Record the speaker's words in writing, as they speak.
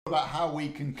About how we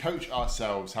can coach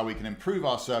ourselves, how we can improve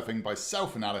our surfing by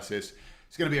self-analysis.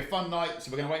 It's going to be a fun night, so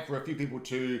we're going to wait for a few people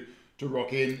to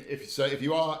rock in. If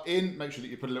you are in, make sure that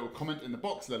you put a little comment in the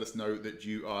box, let us know that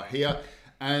you are here.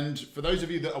 And for those of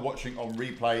you that are watching on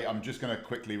replay, I'm just going to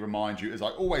quickly remind you, as I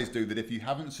always do, that if you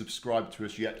haven't subscribed to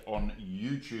us yet on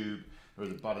YouTube, there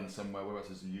is a button somewhere. Where else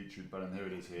is the YouTube button? Here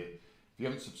it is here. If you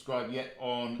haven't subscribed yet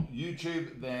on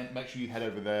YouTube, then make sure you head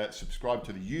over there, subscribe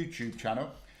to the YouTube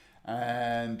channel,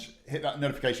 and hit that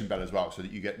notification bell as well so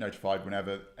that you get notified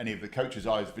whenever any of the Coach's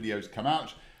Eyes videos come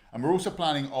out. And we're also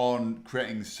planning on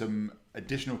creating some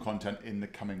additional content in the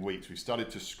coming weeks. We've started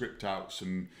to script out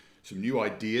some new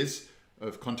ideas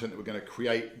of content that we're going to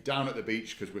create down at the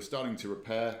beach because we're starting to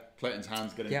repair. Clayton's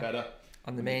hand's getting better.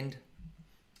 On the mend.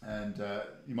 And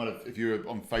you might have, if you were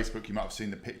on Facebook, you might have seen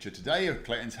the picture today of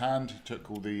Clayton's hand. Took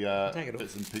all the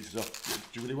bits and pieces off.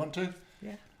 Do you really want to?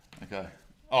 Yeah. Okay.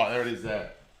 Oh, there it is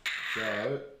there.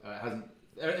 So it hasn't.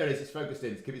 There it is. It's focused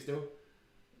in. Keep it still.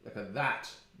 Look at that.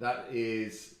 That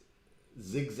is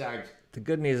zigzagged. The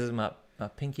good news is my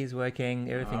pinky's working.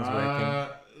 Everything's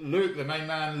working. Luke, the main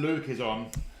man, Luke is on.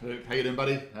 Luke, how you doing,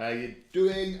 buddy? How you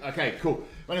doing? Okay, cool.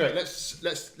 Well, anyway, let's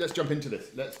jump into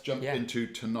this. Let's jump into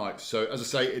tonight. So, as I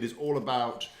say, it is all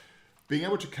about being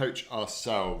able to coach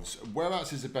ourselves.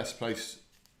 Whereabouts is the best place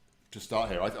to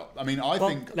start here? I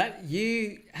think that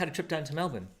you had a trip down to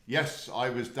Melbourne. Yes, I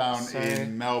was down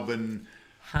in Melbourne.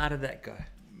 How did that go?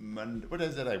 What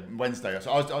is it? Wednesday.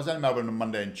 So I was down in Melbourne on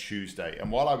Monday and Tuesday,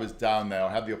 and while I was down there,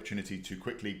 I had the opportunity to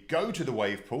quickly go to the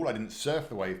wave pool. I didn't surf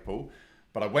the wave pool,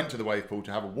 but I went to the wave pool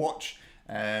to have a watch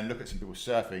and look at some people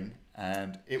surfing.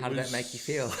 And how did that make you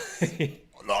feel?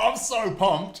 I'm so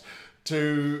pumped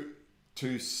to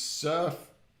surf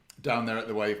down there at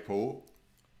the wave pool.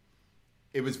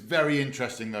 It was very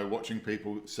interesting though, watching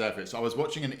people surf it. So I was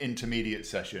watching an intermediate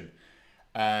session,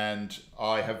 and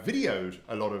I have videoed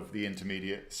a lot of the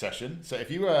intermediate session. So if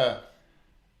you were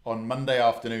on Monday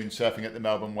afternoon surfing at the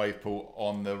Melbourne wave pool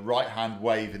on the right-hand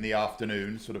wave in the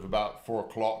afternoon, sort of about 4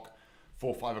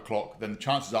 or 5 o'clock, then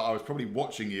chances are I was probably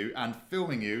watching you and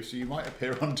filming you, so you might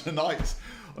appear on tonight's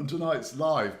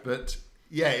live. But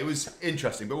yeah, it was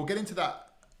interesting. But we'll get into that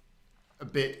a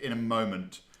bit in a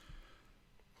moment.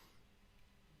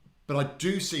 But I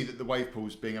do see that the wave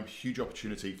pool's being a huge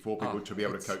opportunity for people to be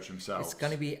able to coach themselves. It's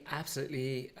going to be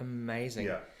absolutely amazing.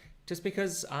 Yeah. Just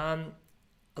because a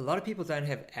lot of people don't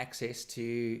have access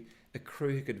to a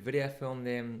crew who could video film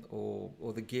them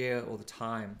or the gear or the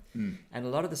time. And a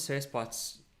lot of the surf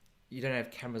spots, you don't have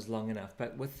cameras long enough.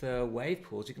 But with the wave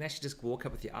pools, you can actually just walk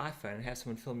up with your iPhone and have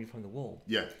someone film you from the wall.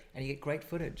 Yeah. And you get great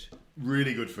footage.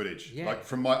 Really good footage. Yeah. Like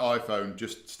from my iPhone,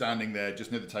 just standing there, just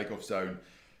near the takeoff zone,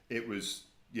 it was...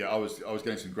 Yeah, I was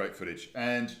getting some great footage.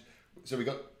 And so we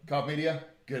got Carve Media.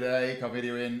 Good day, Carve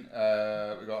Media in.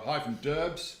 We got hi from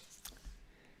Derbs.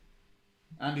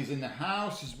 Andy's in the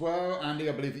house as well. Andy,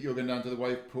 I believe that you're going down to the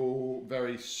wave pool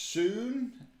very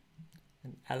soon.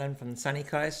 And Alan from the Sunny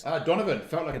Coast. Donovan,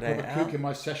 felt like Good a day, proper kook in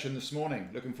my session this morning.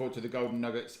 Looking forward to the golden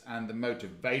nuggets and the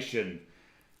motivation.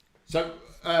 So,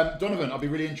 Donovan, I'll be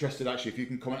really interested actually if you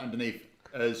can comment underneath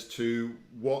as to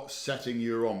what setting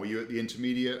you were on. Were you at the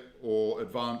intermediate or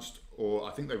advanced, or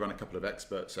I think they run a couple of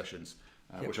expert sessions,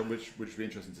 which would be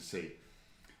interesting to see.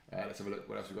 Let's have a look.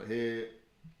 What else we've got here?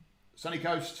 Sunny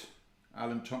Coast.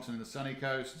 Alan Thompson in the Sunny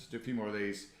Coast. Let's do a few more of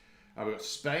these. We've got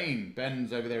Spain.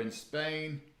 Ben's over there in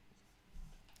Spain.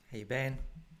 Hey, Ben.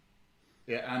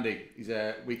 Yeah, Andy. He's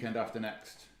weekend after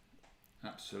next.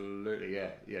 Absolutely,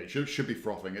 yeah. It should be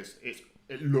frothing.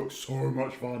 It looks so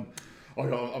much fun.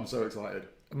 I'm so excited.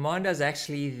 Amanda's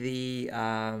actually the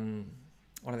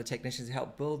one of the technicians who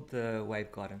helped build the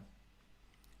wave garden.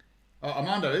 Oh,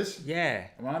 Armando is? Yeah.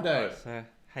 Armando. So,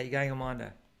 how you going,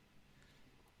 Amanda?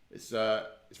 It's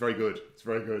very good. It's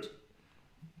very good.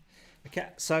 Okay,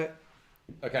 so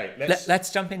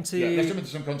let's jump into... Yeah, let's jump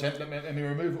into some content. Let me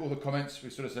remove all the comments. We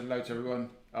sort of said hello to everyone.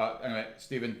 Anyway,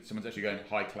 Stephen, someone's actually going,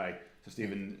 hi, Clay. So,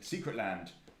 Stephen, Secret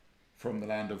Land. From the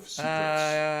land of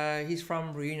secrets. He's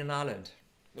from Reunion Island.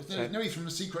 No, he's from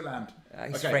the secret land.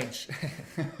 He's French.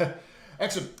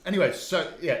 Excellent. Anyway, so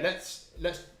yeah,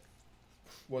 let's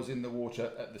was in the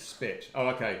water at the spit. Oh,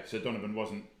 okay. So Donovan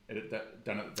wasn't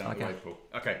down at the wave pool.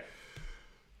 Okay.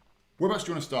 Whereabouts do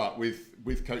you want to start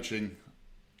with coaching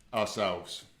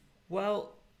ourselves?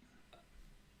 Well,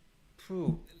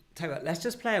 tell you what, let's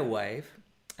just play a wave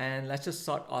and let's just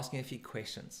start asking a few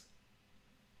questions.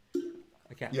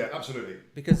 Okay. Yeah, absolutely.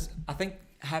 Because I think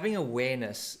having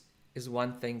awareness is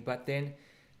one thing, but then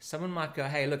someone might go,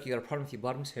 hey, look, you got a problem with your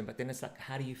bottom turn, but then it's like,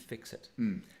 how do you fix it?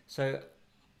 So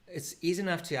it's easy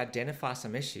enough to identify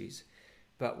some issues,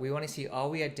 but we want to see, are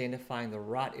we identifying the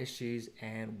right issues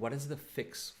and what is the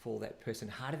fix for that person?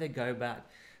 How do they go about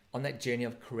on that journey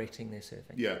of correcting their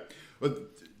surfing? Yeah. Well,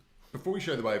 before we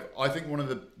show the wave, I think one of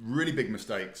the really big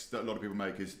mistakes that a lot of people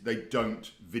make is they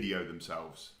don't video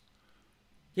themselves.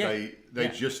 Yeah.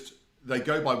 They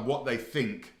go by what they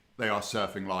think they are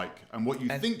surfing like, and what you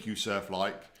think you surf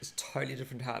like. It's totally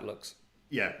different how it looks.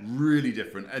 Yeah, really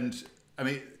different. And I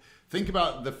mean, think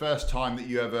about the first time that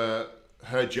you ever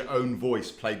heard your own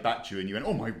voice played back to you and you went,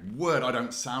 oh my word, I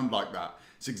don't sound like that.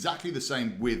 It's exactly the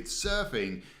same with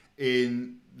surfing,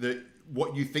 in that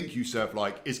what you think you surf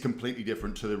like is completely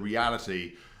different to the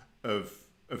reality of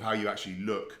how you actually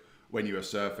look when you are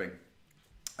surfing.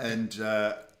 And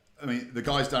I mean, the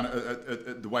guys down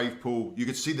at the wave pool, you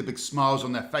could see the big smiles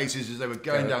on their faces as they were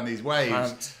going down these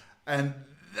waves, and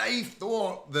they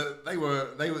thought that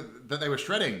they were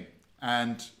shredding.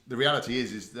 And the reality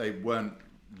is they weren't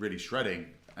really shredding.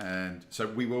 And so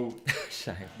we will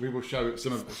show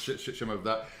some of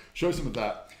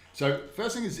that. So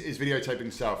first thing is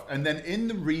videotaping self, and then in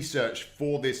the research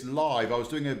for this live, I was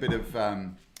doing a bit of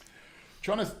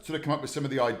trying to sort of come up with some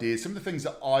of the ideas, some of the things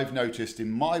that I've noticed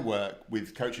in my work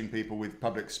with coaching people with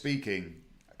public speaking,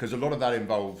 because a lot of that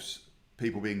involves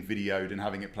people being videoed and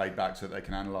having it played back so that they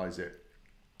can analyze it.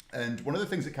 And one of the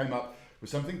things that came up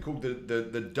was something called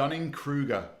the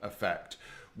Dunning-Kruger effect,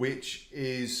 which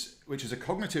is a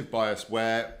cognitive bias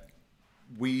where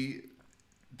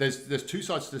there's two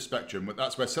sides to the spectrum.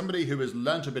 That's where somebody who has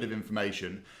learnt a bit of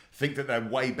information think that they're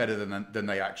way better than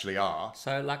they actually are.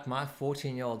 So like my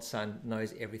 14-year-old son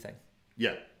knows everything.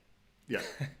 Yeah.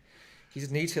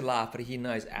 He's new to life, but he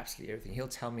knows absolutely everything. He'll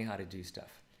tell me how to do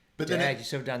stuff. But Dad, you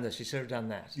should have done this. You should have done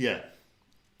that. Yeah.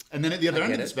 And then at the other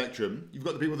end of the spectrum, you've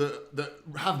got the people that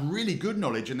have really good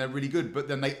knowledge and they're really good, but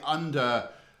then they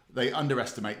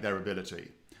underestimate their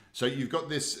ability. So you've got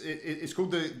this. It's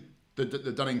called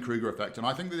the Dunning-Kruger effect, and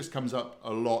I think that this comes up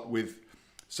a lot with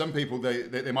some people.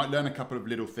 They might learn a couple of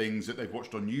little things that they've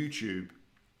watched on YouTube,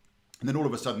 and then all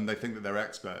of a sudden they think that they're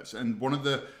experts. And one of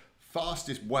the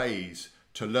fastest ways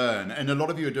to learn, and a lot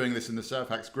of you are doing this in the Surf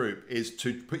Hacks group, is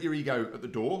to put your ego at the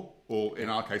door, or in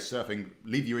our case surfing,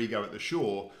 leave your ego at the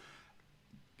shore,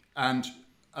 and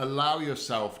allow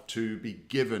yourself to be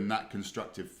given that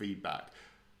constructive feedback.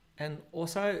 And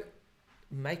also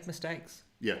make mistakes.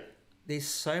 Yeah. There's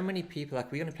so many people,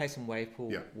 like we're going to play some wave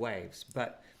pool waves,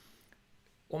 but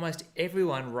almost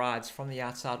everyone rides from the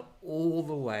outside all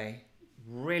the way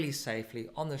really safely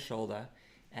on the shoulder,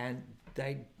 and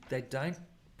they don't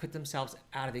put themselves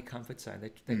out of their comfort zone.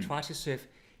 They try to surf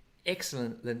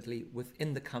excellently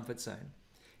within the comfort zone.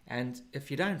 And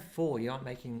if you don't fall, you aren't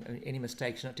making any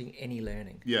mistakes, you're not doing any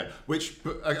learning. Yeah,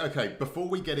 okay, before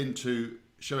we get into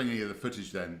showing any of the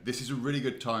footage then, this is a really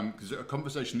good time, because a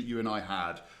conversation that you and I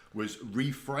had was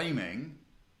reframing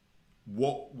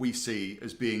what we see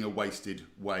as being a wasted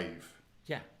wave.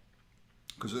 Yeah.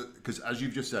 Because as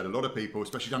you've just said, a lot of people,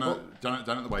 especially down at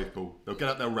the wave pool, they'll get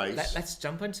out their race. Let's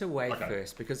jump into wave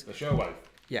first, because... Let's show a wave.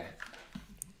 Yeah.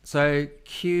 So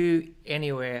cue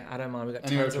anywhere, I don't mind, we've got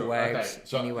tons of waves, okay.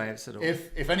 So any waves at all.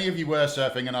 If any of you were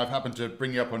surfing and I've happened to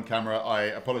bring you up on camera, I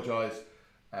apologise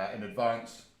in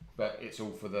advance, but it's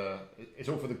all for the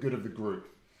good of the group.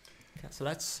 Okay, so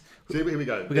here we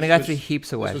go. We're going to go through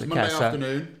heaps of waves. This was Monday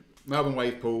afternoon, Melbourne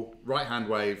wave pool, right hand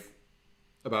wave,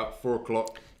 about 4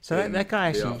 o'clock. So that guy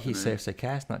actually, he surfs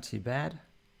okay, it's not too bad.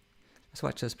 Let's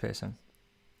watch this person.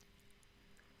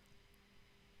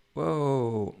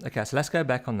 Whoa. Okay, so let's go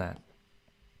back on that.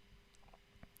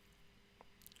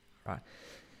 Right.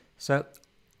 So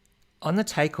on the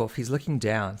takeoff, he's looking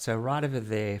down. So right over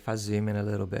there, if I zoom in a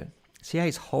little bit, see how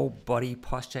his whole body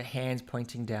posture, hands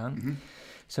pointing down? Mm-hmm.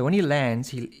 So when he lands,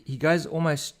 he goes to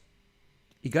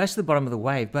the bottom of the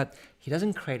wave, but he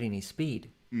doesn't create any speed.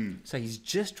 So he's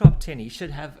just dropped 10. He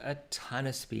should have a ton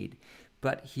of speed,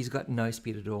 but he's got no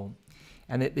speed at all.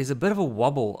 And there's a bit of a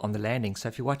wobble on the landing. So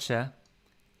if you watch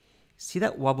see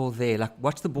that wobble there? Like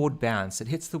watch the board bounce. It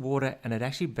hits the water and it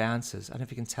actually bounces. I don't know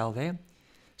if you can tell there.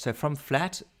 So from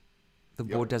flat, the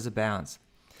board does a bounce.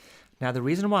 Now the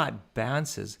reason why it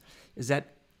bounces is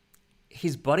that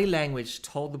his body language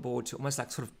told the board to almost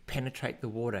like sort of penetrate the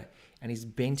water, and he's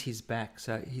bent his back.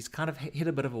 So he's kind of hit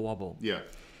a bit of a wobble. Yeah.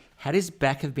 Had his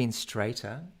back have been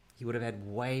straighter, he would have had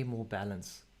way more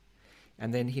balance.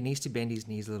 And then he needs to bend his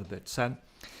knees a little bit. So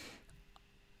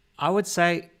I would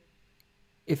say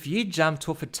if you jumped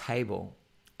off a table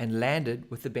and landed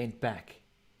with the bent back,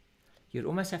 you'd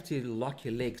almost have to lock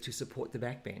your legs to support the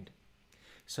back bend.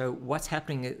 So what's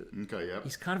happening,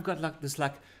 he's kind of got like this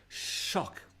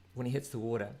shock when he hits the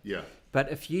water. Yeah.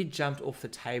 But if you jumped off the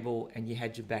table and you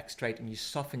had your back straight and you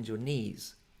softened your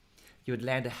knees, you would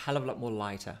land a hell of a lot more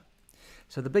lighter.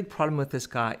 So the big problem with this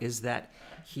guy is that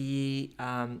he's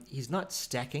not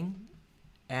stacking,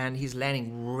 and he's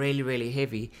landing really, really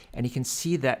heavy, and you can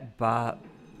see that by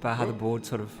how the board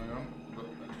sort of Hang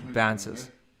on.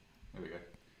 bounces. There we go.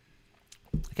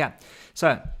 Okay,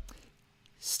 so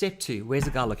step 2, where's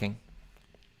the guy looking?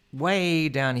 Way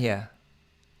down here.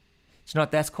 Do you know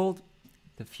what that's called?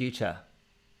 The future.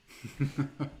 Do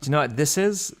you know what this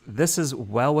is? This is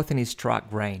well within his strike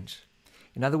range.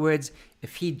 In other words,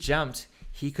 if he jumped,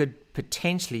 he could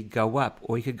potentially go up,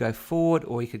 or he could go forward,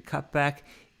 or he could cut back.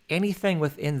 Anything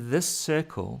within this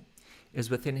circle is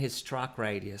within his strike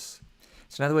radius.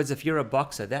 So in other words, if you're a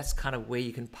boxer, that's kind of where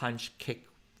you can punch, kick,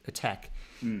 attack.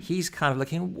 He's kind of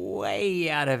looking way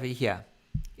out over here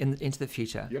into the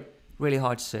future. Yep. Really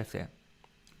hard to surf there.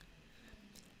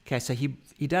 Okay, so he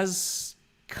does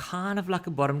kind of like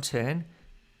a bottom turn,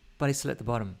 but he's still at the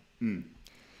bottom. And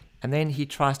then he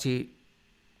tries to,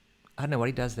 I don't know what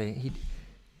he does there.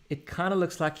 It kind of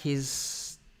looks like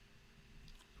he's...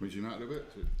 Can we zoom out a little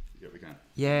bit? Yeah, we can.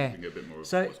 Yeah. We can get a bit more of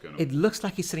So what's going on. it looks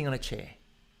like he's sitting on a chair.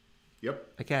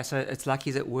 Yep. Okay, so it's like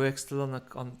he's at work, still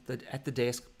at the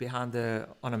desk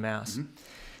on a mouse.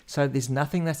 So there's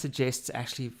nothing that suggests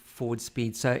actually forward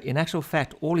speed. So in actual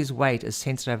fact, all his weight is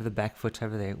centered over the back foot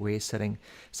over there where he's sitting.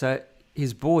 So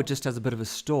his board just does a bit of a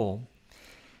stall.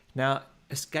 Now,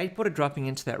 a skateboarder dropping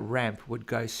into that ramp would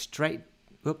go straight.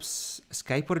 A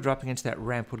skateboarder dropping into that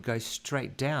ramp would go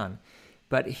straight down,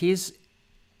 but he's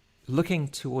looking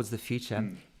towards the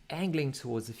future, angling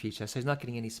towards the future. So he's not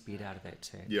getting any speed out of that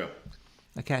turn. Yeah.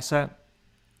 Okay, so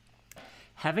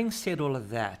having said all of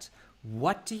that,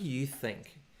 what do you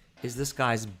think is this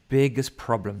guy's biggest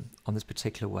problem on this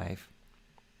particular wave?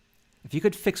 If you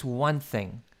could fix one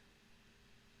thing,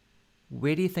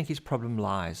 where do you think his problem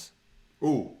lies?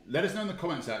 Oh, let us know in the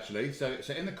comments, actually. So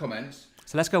in the comments...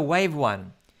 So let's go wave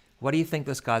 1. What do you think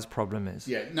this guy's problem is?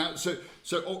 Yeah, now, so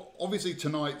obviously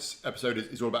tonight's episode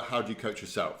is all about how do you coach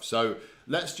yourself. So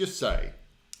let's just say,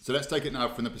 let's take it now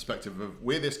from the perspective of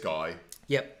we're this guy.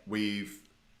 Yep.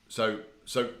 So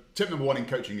tip number 1 in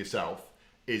coaching yourself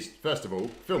is, first of all,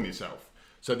 film yourself.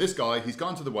 So this guy, he's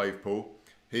gone to the wave pool.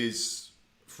 His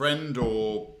friend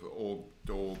or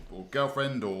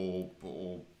girlfriend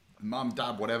or mum,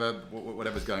 dad,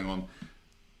 whatever's going on,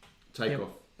 take off,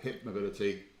 hip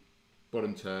mobility,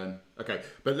 bottom turn. Okay,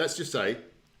 but let's just say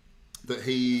that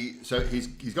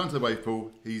he's gone to the wave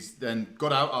pool. He's then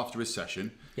got out after his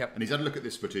session. Yep. And he's had a look at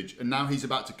this footage, and now he's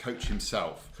about to coach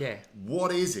himself. Yeah.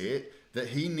 What is it that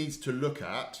he needs to look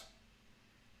at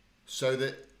so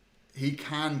that he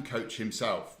can coach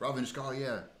himself, rather than just go, oh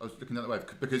yeah, I was looking at the wave?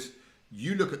 Because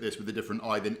you look at this with a different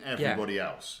eye than everybody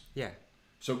else. Yeah.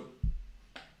 So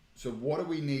what do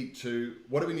we need to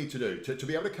do to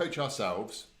be able to coach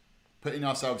ourselves, putting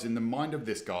ourselves in the mind of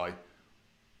this guy?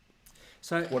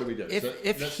 So what do we do?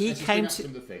 If he came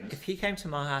to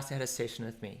my house and had a session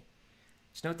with me,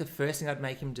 do you know what the first thing I'd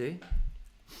make him do?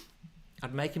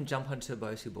 I'd make him jump onto a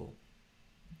Bosu ball.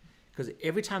 Because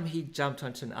every time he jumped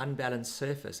onto an unbalanced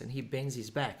surface and he bends his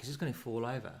back, he's just going to fall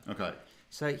over. Okay.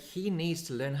 So he needs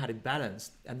to learn how to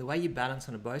balance. And the way you balance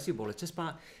on a Bosu ball is just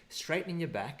by straightening your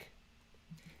back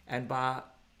and by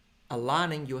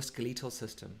aligning your skeletal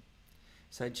system.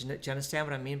 So do you understand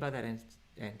what I mean by that? And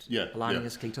aligning your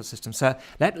skeletal system. So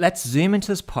let's zoom into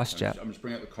this posture. I'm just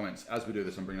bringing up the comments. As we do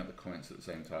this, I'm bringing up the comments at the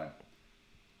same time.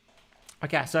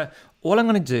 Okay, so all I'm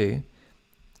going to do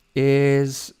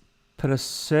is put a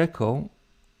circle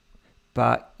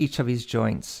by each of his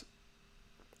joints.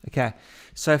 Okay,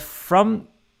 so from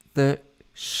the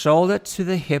shoulder to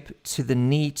the hip to the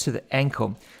knee to the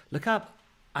ankle, look how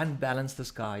unbalanced this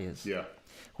guy is. Yeah.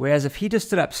 Whereas if he just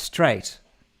stood up straight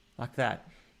like that,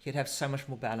 he'd have so much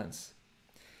more balance.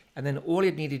 And then all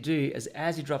he'd need to do is,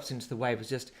 as he drops into the wave, is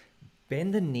just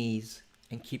bend the knees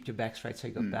and keep your back straight so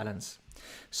you got balance.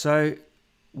 So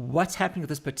what's happening with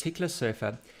this particular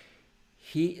surfer,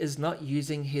 he is not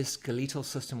using his skeletal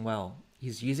system well.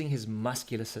 He's using his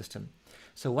muscular system.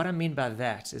 So what I mean by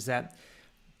that is that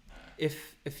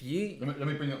if you... Let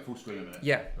me bring up full screen a minute.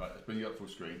 Yeah. Right, let's bring you up full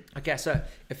screen. Okay, so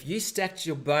if you stacked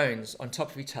your bones on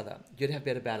top of each other, you'd have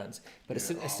better balance. But as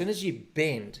soon as you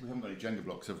bend... We haven't got any Jenga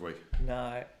blocks, have we?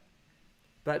 No.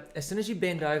 But as soon as you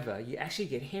bend over, you actually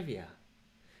get heavier.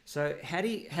 So had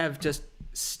he have just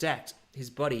stacked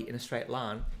his body in a straight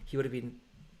line, he would have been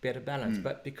better balanced.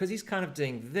 But because he's kind of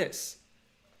doing this...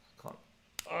 I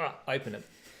can't open it.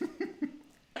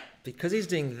 Because he's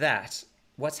doing that,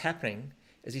 what's happening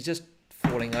is he's just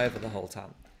falling over the whole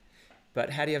time.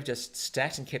 But had he have just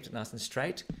stacked and kept it nice and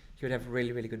straight, he would have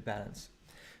really, really good balance.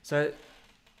 So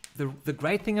the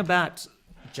great thing about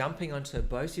jumping onto a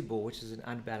Bosey ball, which is an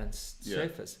unbalanced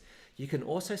surface, you can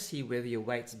also see whether your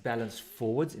weight's balanced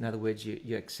forwards, in other words,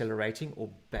 you're accelerating, or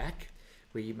back,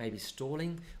 where you may be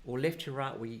stalling, or left to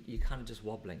right, where you're kind of just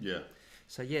wobbling. Yeah.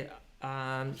 So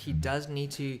he does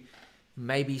need to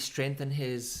maybe strengthen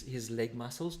his leg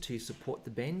muscles to support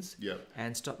the bends,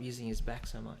 and stop using his back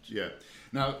so much. Yeah.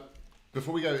 Now,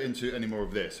 before we go into any more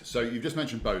of this, so you've just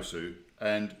mentioned Bosu,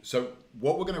 and so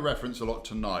what we're going to reference a lot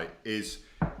tonight is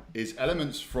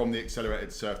elements from the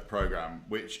Accelerated Surf Program,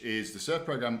 which is the surf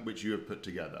program which you have put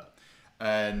together.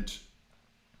 And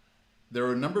there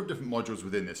are a number of different modules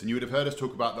within this, and you would have heard us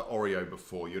talk about the Oreo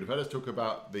before. You would have heard us talk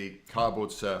about the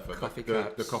cardboard surfer, the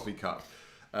coffee cup,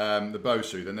 the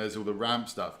Bosu. Then there's all the ramp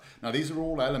stuff. Now these are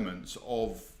all elements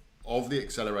of the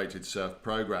Accelerated Surf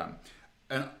Program,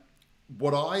 and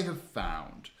what I have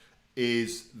found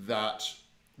is that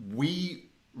we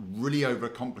really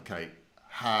overcomplicate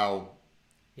how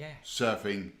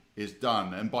surfing is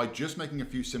done, and by just making a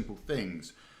few simple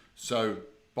things. So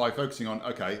by focusing on,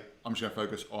 okay, I'm just going to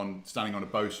focus on standing on a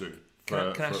Bosu.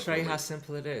 Can I show you how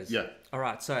simple it is? Yeah. All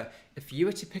right. So if you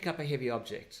were to pick up a heavy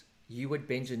object, you would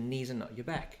bend your knees and not your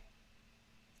back.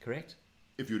 Correct?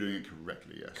 If you're doing it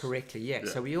correctly, yes. Correctly, yeah.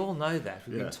 So we all know that.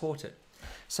 We've been taught it.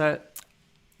 So.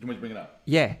 You want to bring it up?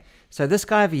 Yeah. So this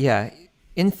guy over here,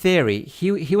 in theory,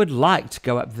 he would like to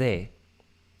go up there.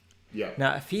 Yeah.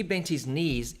 Now, if he bent his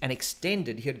knees and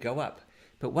extended, he'd go up.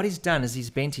 But what he's done is he's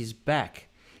bent his back,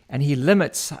 and he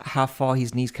limits how far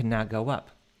his knees can now go up.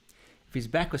 If his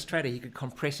back was straighter, he could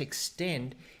compress,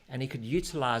 extend, and he could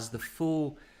utilize the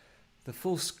full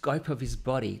scope of his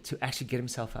body to actually get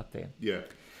himself up there. Yeah.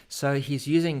 So he's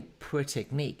using poor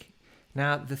technique.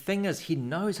 Now, the thing is, he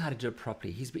knows how to do it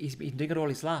properly. He's been doing it all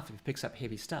his life. He picks up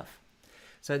heavy stuff.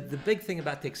 So the big thing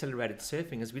about the accelerated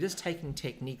surfing is we're just taking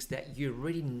techniques that you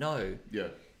already know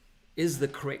is the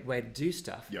correct way to do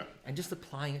stuff, and just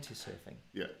applying it to surfing.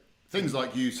 Yeah. Things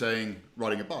like you saying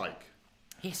riding a bike.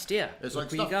 Yes, dear. It's where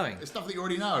like are stuff, you going? It's stuff that you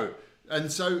already know.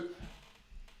 And so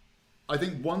I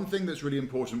think one thing that's really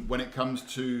important when it comes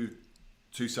to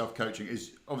self-coaching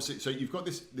is obviously, so you've got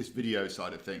this video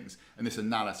side of things and this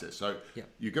analysis. So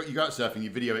you go out surfing,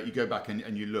 you video it, you go back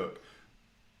and you look.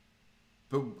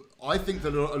 But I think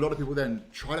that a lot of people then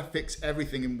try to fix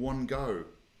everything in one go.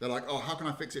 They're like, oh, how can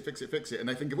I fix it? And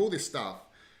they think of all this stuff.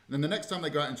 And then the next time they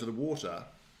go out into the water,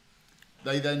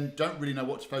 they then don't really know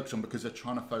what to focus on because they're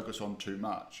trying to focus on too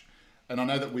much. And I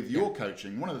know that with your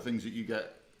coaching, one of the things that you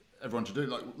get everyone to do,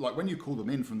 like when you call them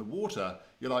in from the water,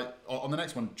 you're like, oh, on the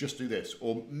next one, just do this.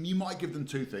 Or you might give them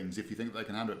two things if you think that they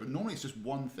can handle it. But normally it's just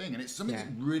one thing. And it's something that's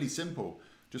really simple.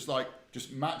 Just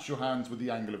match your hands with the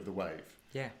angle of the wave.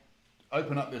 Yeah.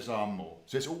 Open up this arm more.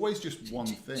 So it's always just one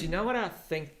thing. Do you know what I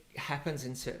think happens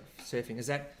in surfing is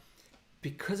that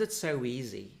because it's so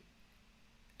easy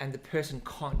and the person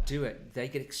can't do it, they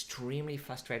get extremely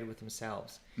frustrated with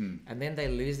themselves. And then they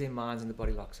lose their minds and the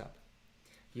body locks up.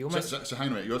 You almost... So hang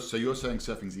on a minute. You're saying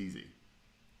surfing's easy?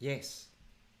 Yes.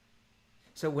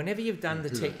 So whenever you've done the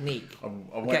technique... I'm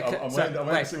waiting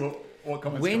to see what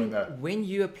comments come in there. When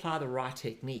you apply the right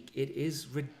technique, it is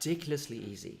ridiculously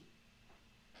easy.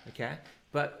 Okay?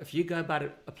 But if you go about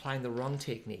it applying the wrong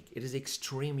technique, it is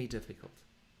extremely difficult.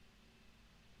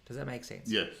 Does that make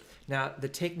sense? Yes. Now, the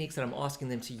techniques that I'm asking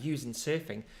them to use in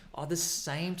surfing are the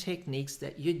same techniques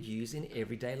that you'd use in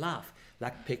everyday life,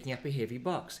 like picking up a heavy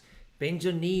box. Bend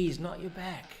your knees, not your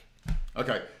back.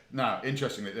 Okay. Now,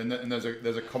 interestingly, and there's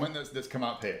a comment that's come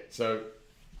up here. So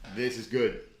this is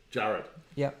good, Jared.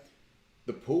 Yep.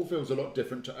 The pool feels a lot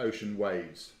different to ocean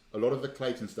waves. A lot of the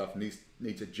Clayton stuff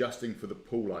needs adjusting for the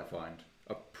pool, I find.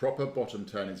 A proper bottom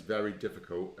turn is very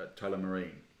difficult at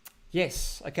Tullamarine.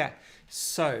 Yes. Okay.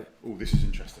 So. Oh, this is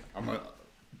interesting. All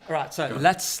right. So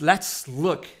let's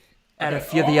look at a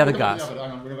few of the other guys. Hang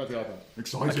on, we're about the other.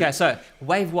 Excited. Okay. So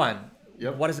wave one.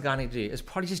 Yep. What is the guy need to do? Is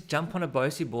probably just jump on a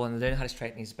Bosey ball and learn how to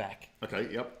straighten his back. Okay.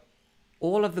 Yep.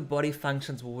 All of the body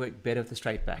functions will work better with the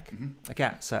straight back. Mm-hmm.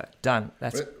 Okay. So done.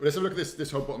 Let's have a look at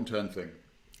this whole bottom turn thing.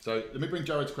 So let me bring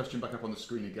Jared's question back up on the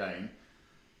screen again.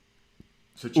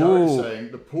 So Jared is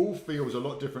saying the pool feels a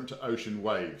lot different to ocean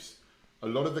waves. A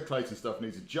lot of the Clayton stuff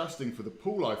needs adjusting for the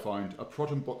pool, I find. A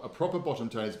proper bottom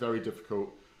turn is very difficult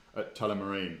at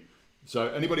Tullamarine. So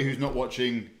anybody who's not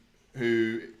watching,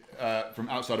 who from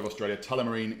outside of Australia,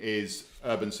 Tullamarine is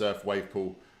urban surf wave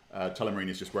pool. Tullamarine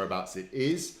is just whereabouts it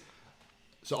is.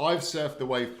 So I've surfed the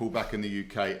wave pool back in the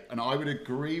UK, and I would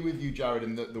agree with you, Jared,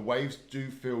 in that the waves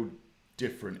do feel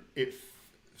different.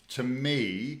 To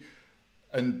me,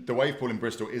 and the wave pool in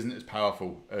Bristol isn't as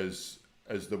powerful as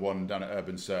the one down at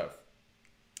Urban Surf,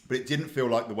 but it didn't feel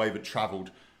like the wave had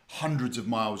travelled hundreds of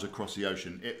miles across the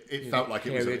ocean. It felt like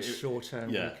it was shorter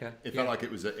and weaker. It felt like it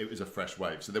was a fresh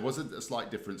wave. So there was a slight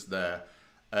difference there.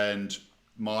 And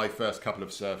my first couple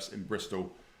of surfs in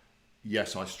Bristol,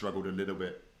 yes, I struggled a little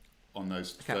bit on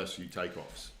those first few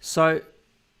takeoffs. So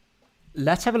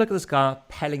let's have a look at this guy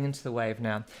paddling into the wave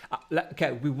now.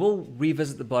 Okay, we will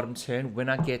revisit the bottom turn when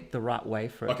I get the right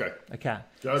wave for it. Okay.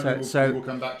 Jared, we will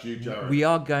come back to you, Jared. We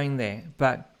are going there,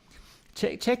 but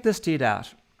check this dude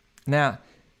out. Now,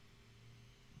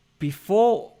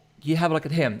 before you have a look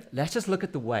at him, let's just look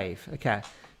at the wave. Okay,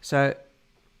 so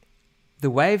the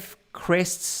wave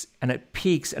crests and it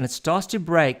peaks and it starts to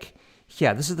break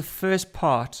here. This is the first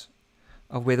part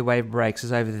of where the wave breaks,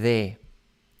 is over there.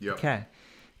 Yeah. Okay.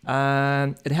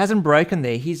 It hasn't broken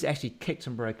there. He's actually kicked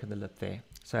and broken the lip there.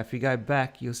 So if you go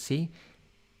back, you'll see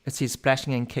it's his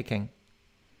splashing and kicking.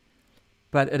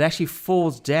 But it actually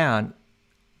falls down.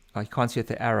 Oh, you can't see it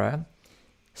with the arrow.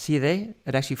 See there?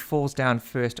 It actually falls down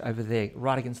first over there,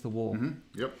 right against the wall.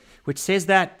 Mm-hmm. Yep. Which says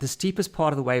that the steepest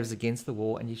part of the wave is against the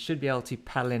wall, and you should be able to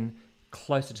paddle in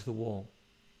closer to the wall.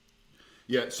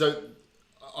 Yeah, so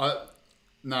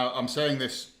now I'm saying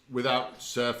this without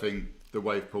surfing the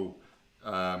wave pool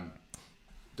down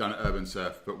at Urban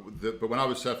Surf, but when I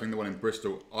was surfing the one in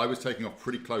Bristol, I was taking off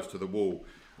pretty close to the wall.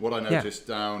 What I noticed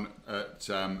down at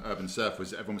Urban Surf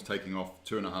was everyone was taking off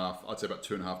 2.5, I'd say about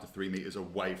 2.5 to 3 meters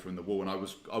away from the wall, and I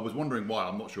was wondering why.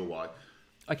 I'm not sure why.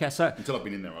 Okay, so until I've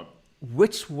been in there.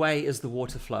 Which way is the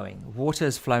water flowing? Water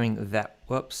is flowing that.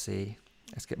 Whoopsie.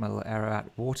 Let's get my little arrow out.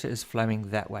 Water is flowing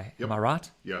that way. Yep. Am I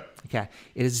right? Yeah. Okay.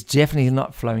 It is definitely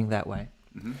not flowing that way.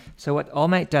 Mm-hmm. So what old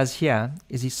mate does here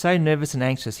is he's so nervous and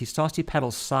anxious, he starts to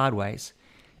paddle sideways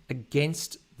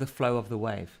against the flow of the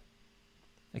wave.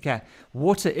 Okay.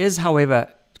 Water is,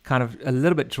 however, kind of a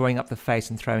little bit drawing up the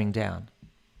face and throwing down.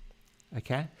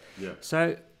 Okay. Yeah.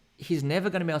 So he's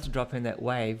never going to be able to drop in that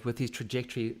wave with his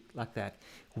trajectory like that.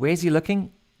 Where's he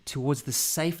looking? Towards the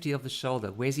safety of the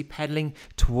shoulder. Where's he paddling?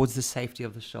 Towards the safety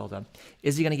of the shoulder.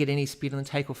 Is he going to get any speed on the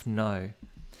takeoff? No.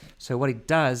 So what he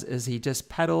does is he just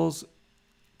paddles,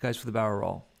 goes for the barrel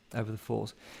roll over the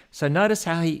falls. So notice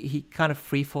how he kind of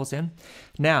free falls in.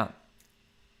 Now,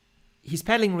 he's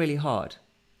paddling really hard.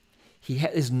 He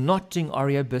is not doing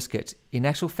Oreo biscuit. In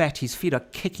actual fact, his feet are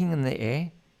kicking in the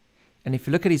air. And if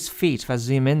you look at his feet, if I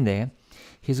zoom in there,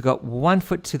 he's got 1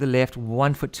 foot to the left,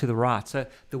 1 foot to the right. So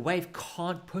the wave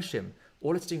can't push him.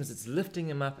 All it's doing is it's lifting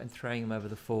him up and throwing him over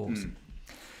the falls.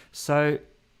 So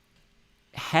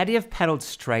had he have paddled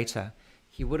straighter,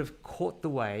 he would have caught the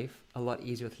wave a lot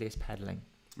easier with less paddling.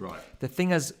 Right. The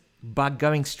thing is, by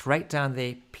going straight down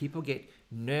there, people get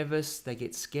nervous, they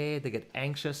get scared, they get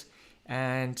anxious,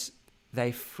 and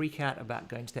they freak out about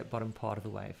going to that bottom part of the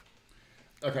wave.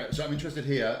 Okay, so I'm interested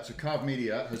here. So Carve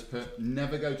Media has put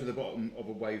never go to the bottom of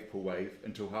a wave pool wave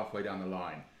until halfway down the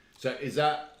line. So is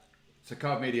that, so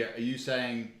Carve Media, are you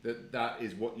saying that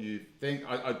is what you think?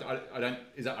 I don't,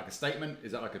 is that like a statement?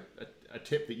 Is that like a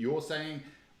tip that you're saying?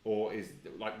 Or is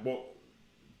like what,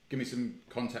 give me some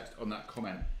context on that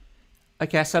comment.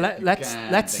 Okay, so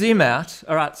let's zoom out.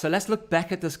 All right, so let's look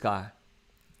back at this guy.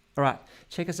 All right,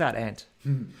 check us out, Ant.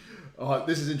 Oh,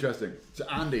 this is interesting. So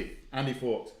Andy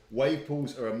Fawkes, wave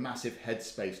pools are a massive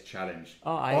headspace challenge.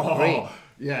 Oh, I agree.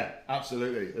 Yeah,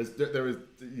 absolutely.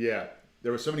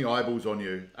 There are so many eyeballs on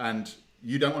you, and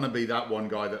you don't want to be that one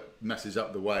guy that messes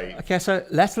up the wave. Okay, so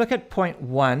let's look at point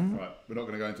 1. Right, we're not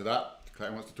going to go into that.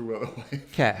 Clayton wants to talk about the wave.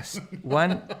 Okay,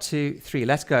 1, 2, 3.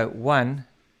 Let's go. 1,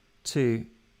 2,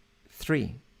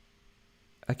 3.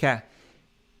 Okay.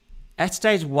 At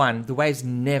stage 1, the wave's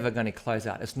never going to close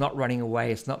out. It's not running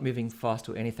away. It's not moving fast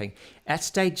or anything. At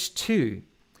stage 2,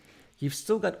 you've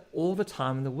still got all the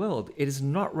time in the world. It is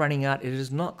not running out. It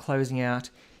is not closing out.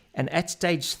 And at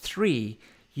stage 3,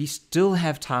 you still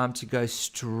have time to go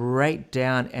straight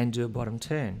down and do a bottom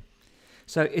turn.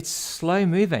 So it's slow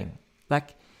moving.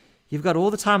 Like, you've got all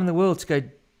the time in the world to go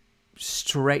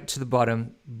straight to the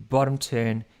bottom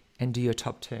turn, and do your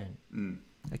top turn.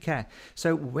 Okay,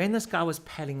 so when this guy was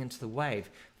paddling into the wave,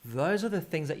 those are the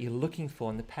things that you're looking for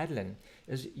in the paddling.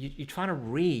 Is you're trying to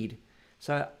read.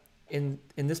 So in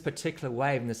this particular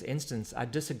wave, in this instance, I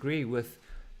disagree with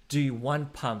do one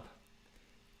pump.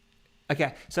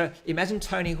 Okay, so imagine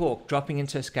Tony Hawk dropping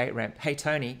into a skate ramp. Hey,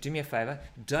 Tony, do me a favor.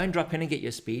 Don't drop in and get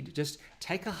your speed. Just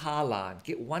take a high line,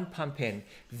 get one pump in,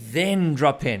 then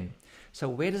drop in. So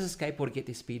where does a skateboarder get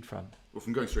their speed from? Well,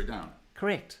 from going straight down.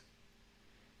 Correct.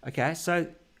 Okay, so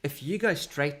if you go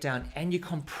straight down and you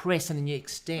compress and then you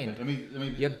extend,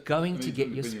 you're going to get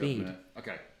your speed.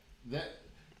 Okay.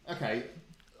 Okay.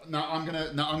 Now I'm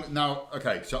gonna.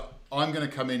 Okay. So I'm gonna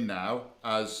come in now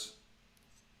as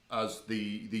as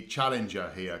the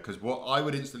challenger here, because what I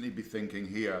would instantly be thinking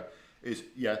here is,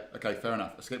 yeah, okay, fair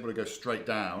enough. A skateboarder goes straight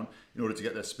down in order to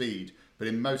get their speed, but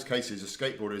in most cases, a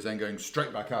skateboarder is then going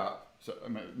straight back up. So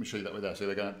let me show you that with there. So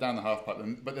they're going down the half pipe,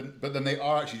 but then they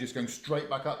are actually just going straight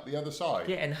back up the other side.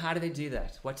 Yeah, and how do they do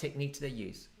that? What technique do they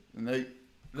use? And they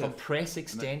compress,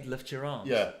 extend, lift your arms.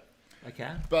 Yeah. Okay.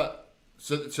 But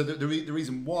so the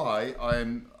reason why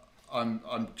I'm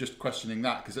just questioning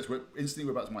that, because that's where instantly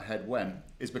where back to my head went,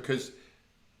 is because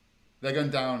they're going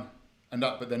down and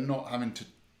up, but they're not having to.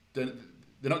 They're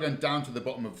not going down to the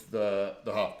bottom of the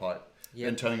half pipe,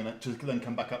 and turning to then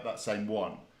come back up that same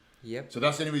one. Yep. So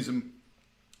that's the only reason.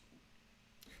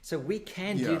 So we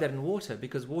can do that in water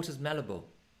because water's malleable.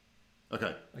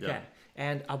 Okay. Okay.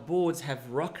 And our boards have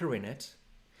rocker in it.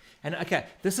 And okay,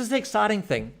 this is the exciting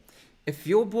thing. If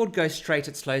your board goes straight,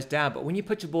 it slows down. But when you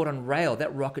put your board on rail,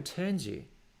 that rocker turns you.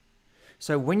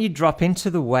 So when you drop into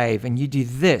the wave and you do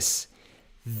this,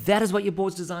 that is what your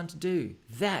board's designed to do.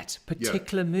 That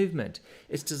particular movement.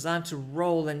 It's designed to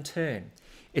roll and turn.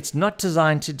 It's not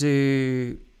designed to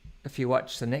do, if you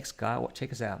watch the next guy,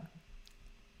 check us out.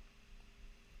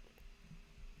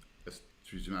 Let's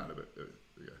zoom out a bit. There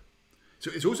we go.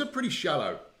 So it's also pretty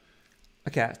shallow.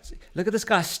 Okay, look at this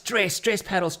guy. Stress,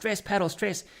 paddle, stress, paddle,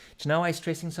 stress. Do you know why he's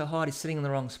stressing so hard? He's sitting in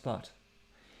the wrong spot.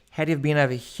 Had he been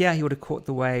over here, he would have caught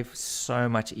the wave so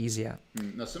much easier.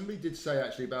 Now, somebody did say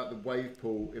actually about the wave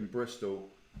pool in Bristol.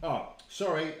 Oh,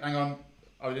 sorry, hang on.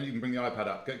 I didn't even bring the iPad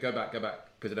up. Go back,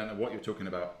 because I don't know what you're talking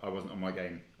about. I wasn't on my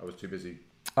game. I was too busy.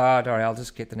 Oh, don't worry, I'll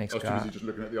just get the next guy. I was too busy just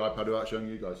looking at the iPad without showing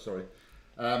you guys. Sorry.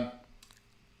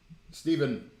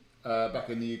 Stephen, back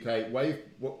in the UK, wave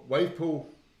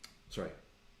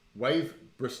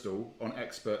Bristol on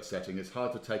expert setting is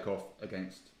hard to take off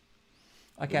against.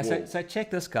 Okay, so check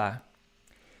this guy.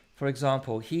 For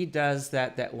example, he does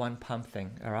that one pump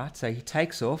thing, all right? So he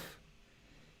takes off,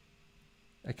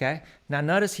 okay? Now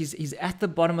notice he's at the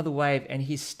bottom of the wave and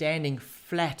he's standing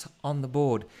flat on the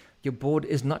board. Your board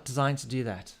is not designed to do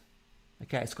that,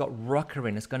 okay? It's got rocker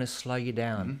in, it's going to slow you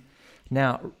down. Mm-hmm.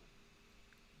 Now,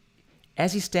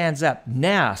 as he stands up,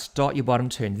 now start your bottom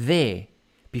turn there.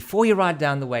 Before you ride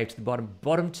down the wave to the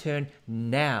bottom turn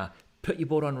now. Put your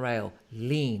board on rail,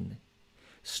 lean.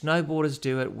 Snowboarders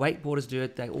do it, wakeboarders do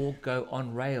it, they all go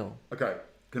on rail. Okay,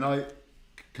 can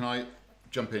I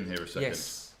jump in here a second?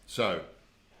 Yes. So,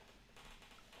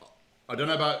 I don't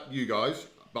know about you guys,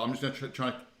 but I'm just going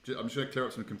to clear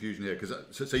up some confusion here, because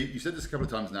so you said this a couple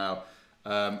of times now.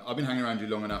 I've been hanging around you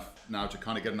long enough now to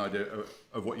kind of get an idea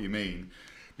of what you mean.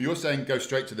 But you're saying go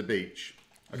straight to the beach.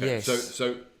 Okay. Yes.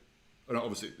 So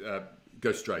obviously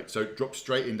go straight. So drop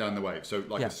straight in down the wave. So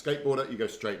like a skateboarder, you go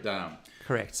straight down.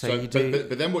 Correct. So you do.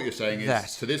 But then what you're saying is that.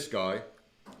 To this guy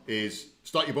is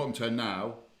start your bottom turn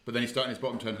now, but then he's starting his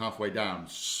bottom turn halfway down.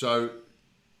 So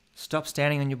stop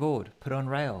standing on your board. Put on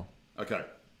rail. Okay.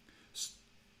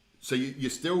 So you're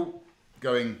still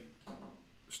going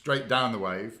straight down the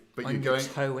wave, but on you're going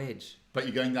toe edge. But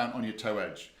you're going down on your toe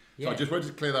edge. So I just wanted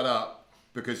to clear that up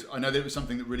because I know that it was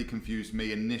something that really confused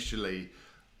me initially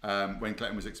when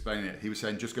Clayton was explaining it. He was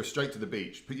saying just go straight to the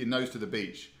beach, put your nose to the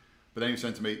beach. But then he was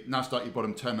saying to me, now start your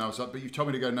bottom turn. And I was like, but you've told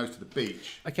me to go nose to the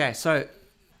beach. Okay, so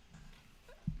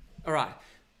all right.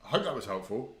 I hope that was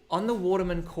helpful. On the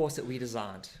Waterman course that we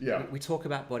designed, we talk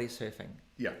about body surfing.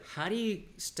 Yeah. How do you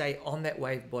stay on that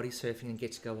wave body surfing and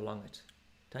get to go along it?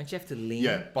 Don't you have to lean?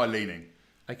 Yeah, by leaning.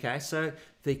 Okay, so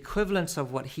the equivalence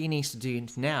of what he needs to do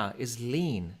now is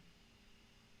lean.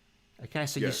 Okay,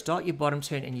 so you start your bottom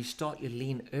turn and you start your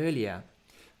lean earlier.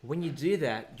 When you do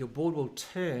that, your board will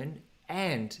turn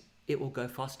and it will go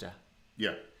faster.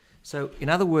 Yeah. So in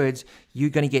other words,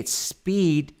 you're going to get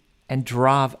speed and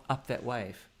drive up that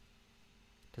wave.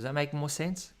 Does that make more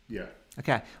sense? Yeah.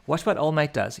 Okay, watch what old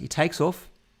mate does. He takes off.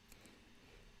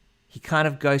 He kind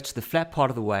of goes to the flat part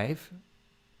of the wave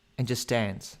and just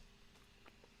stands.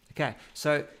 Okay,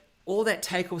 so all that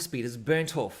takeoff speed is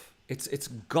burnt off. It's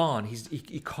gone.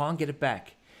 He can't get it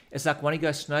back. It's like when he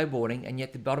goes snowboarding and you're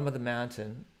at the bottom of the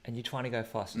mountain and you're trying to go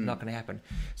fast. It's not going to happen.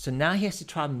 So now he has to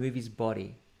try and move his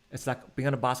body. It's like being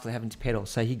on a bicycle having to pedal.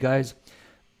 So he goes,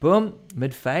 boom,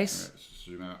 mid-face. Right,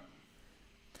 zoom out.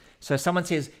 So someone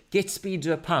says, get speed,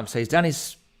 do a pump. So he's done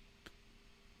his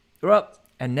up,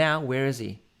 and now where is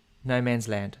he? No man's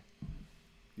land.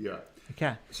 Yeah.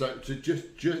 Okay. So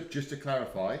just to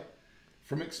clarify,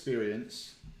 from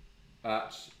experience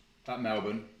at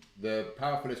Melbourne, the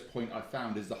powerfulest point I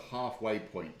found is the halfway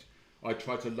point. I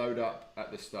try to load up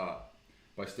at the start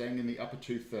by staying in the upper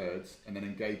 2/3 and then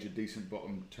engage a decent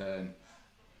bottom turn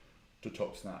to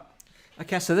top snap.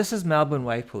 Okay, so this is Melbourne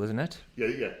wave pool, isn't it? Yeah.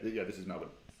 This is Melbourne.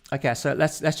 Okay, so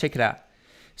let's check it out.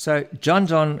 So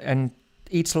John and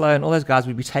Italo and all those guys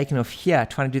would be taking off here,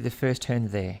 trying to do the first turn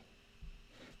there.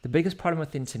 The biggest problem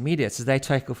with intermediates is they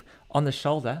take off on the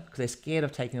shoulder because they're scared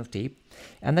of taking off deep,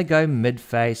 and they go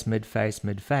mid-face, mid-face,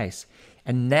 mid-face.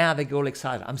 And now they get all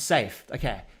excited. I'm safe.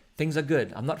 Okay, things are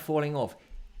good. I'm not falling off.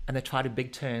 And they try to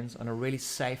big turns on a really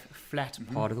safe, flat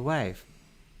part of the wave.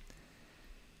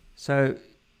 So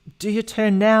do your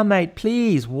turn now, mate,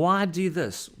 please. Why do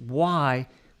this? Why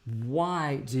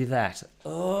do that?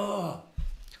 Oh.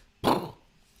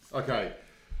 Okay,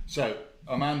 so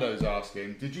Armando's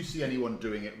asking, did you see anyone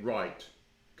doing it right?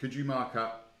 Could you mark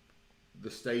up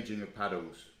the staging of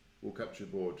paddles, walk up to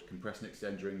the board, compress and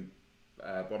extend during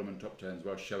bottom and top turns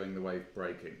while showing the wave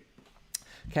breaking?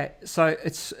 Okay, so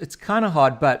it's kind of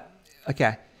hard, but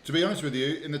okay. To be honest with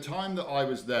you, in the time that I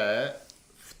was there,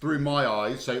 through my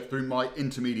eyes, so through my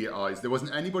intermediate eyes, there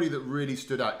wasn't anybody that really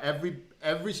stood out.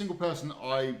 Every single person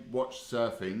I watched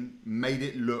surfing made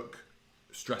it look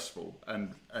stressful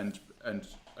and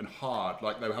hard,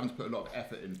 like they were having to put a lot of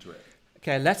effort into it.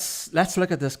 Okay, let's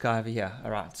look at this guy over here.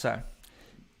 All right, so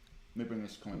Let me bring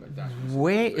this comment back down.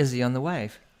 where is he on the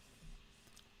wave?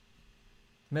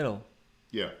 Middle.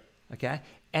 Yeah. Okay,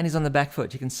 and he's on the back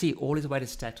foot. You can see all his weight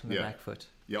is stacked on the back foot.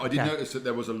 Yeah, I did notice that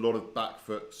there was a lot of back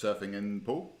foot surfing in the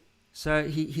pool. So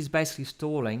he's basically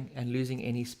stalling and losing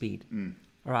any speed.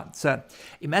 All right, so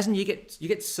imagine you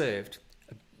get served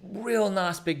a real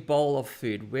nice big bowl of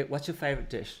food. What's your favorite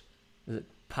dish? Is it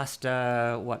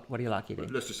pasta? What do you like eating?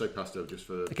 Let's just say pasta, just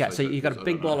for. Okay, so you got a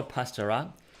big bowl of pasta, right?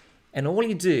 And all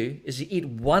you do is you eat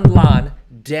one line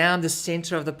down the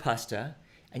center of the pasta,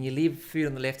 and you leave food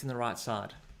on the left and the right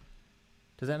side.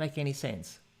 Does that make any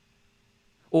sense?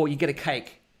 Or you get a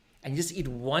cake, and you just eat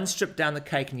one strip down the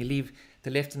cake, and you leave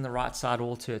the left and the right side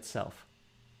all to itself.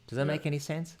 Does that make any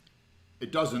sense?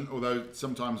 It doesn't, although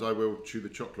sometimes I will chew the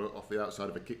chocolate off the outside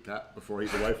of a Kit Kat before I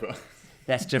eat the wafer.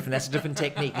 That's different. That's a different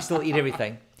technique. You still eat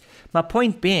everything. My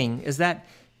point being is that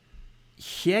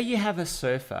here you have a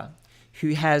surfer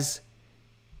who has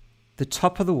the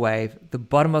top of the wave, the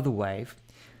bottom of the wave,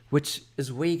 which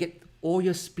is where you get all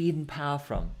your speed and power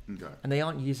from. Okay. And they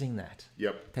aren't using that.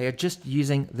 Yep. They are just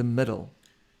using the middle.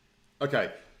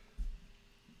 Okay.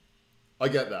 I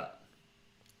get that.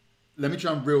 Let me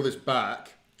try and reel this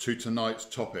back to tonight's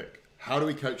topic. How do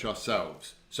we coach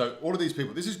ourselves? So all of these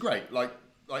people, this is great.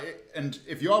 And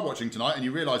if you are watching tonight and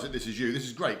you realise that this is you, this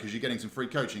is great because you're getting some free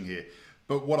coaching here.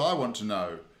 But what I want to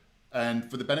know, and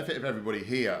for the benefit of everybody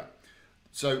here,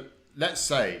 so let's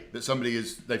say that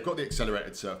they've got the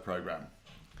accelerated surf program.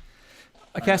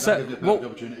 Okay, so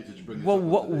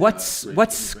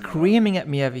what's screaming at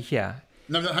me over here?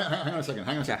 No, hang on a second.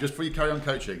 Just before you carry on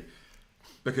coaching,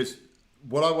 because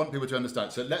what I want people to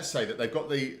understand. So let's say that they've got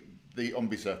the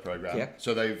OmbiSurf program. Yeah.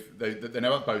 So they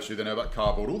know about Bosu, they know about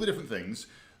cardboard, all the different things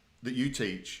that you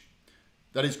teach.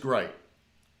 That is great,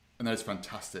 and that is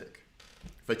fantastic.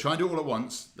 If they try and do it all at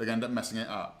once, they're going to end up messing it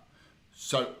up.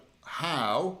 So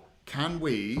how can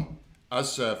we, as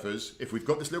surfers, if we've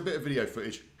got this little bit of video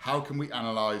footage, how can we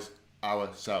analyse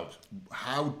ourselves?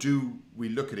 How do we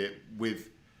look at it with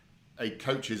a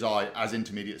coach's eye as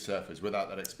intermediate surfers without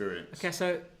that experience? Okay,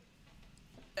 so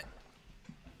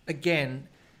again,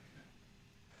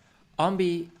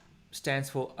 OMBI stands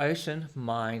for Ocean,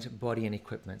 Mind, Body and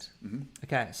Equipment. Mm-hmm.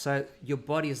 Okay, so your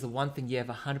body is the one thing you have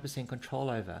 100% control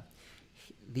over.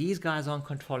 These guys aren't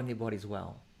controlling their bodies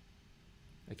well.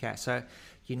 Okay, so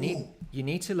you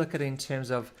need to look at it in terms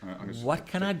of what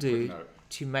can I do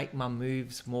to make my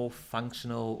moves more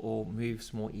functional or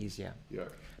moves more easier. Yeah.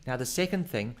 Now the second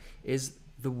thing is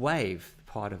the wave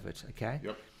part of it. Okay.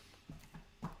 Yep.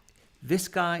 This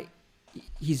guy,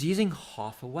 he's using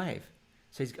half a wave.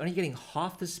 So he's only getting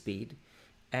half the speed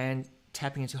and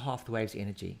tapping into half the wave's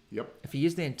energy. Yep. If he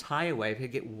used the entire wave,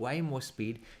 he'd get way more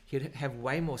speed. He'd have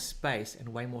way more space and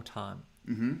way more time.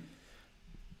 Mm-hmm.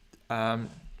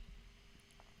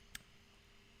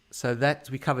 So that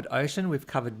we covered ocean, we've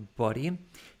covered body.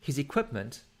 His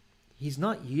equipment, he's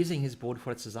not using his board for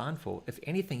what it's designed for. If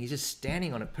anything, he's just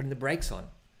standing on it, putting the brakes on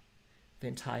the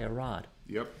entire ride.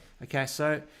 Yep. Okay,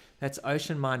 so that's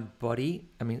ocean, mind, body.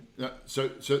 I mean... So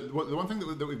the one thing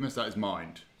that we've missed out is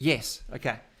mind. Yes,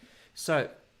 okay. So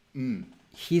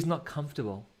he's not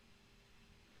comfortable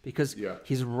because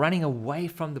he's running away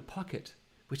from the pocket,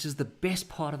 which is the best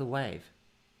part of the wave.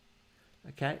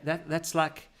 Okay, that's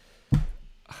like...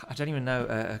 I don't even know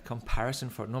a comparison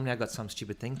for it. Normally I got some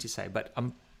stupid thing to say, but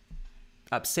I'm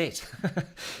upset.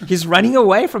 He's running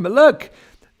away from it. Look,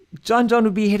 John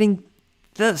would be hitting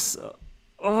this.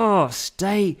 Oh,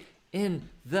 stay in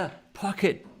the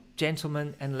pocket,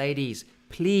 gentlemen and ladies,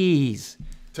 please.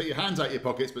 Take your hands out of your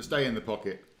pockets, but stay in the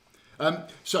pocket.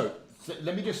 So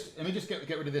let me just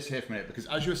get rid of this here for a minute, because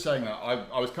as you were saying that,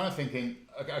 I was kind of thinking,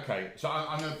 okay, so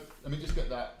I'm gonna let me just get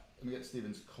that. Let me get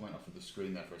Stephen's comment off of the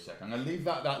screen there for a second. I'm going to leave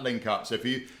that link up. So if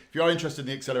you are interested in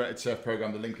the Accelerated Surf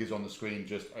program, the link is on the screen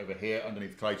just over here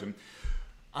underneath Clayton.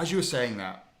 As you were saying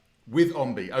that, with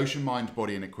OMBE, Ocean Mind,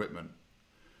 Body and Equipment,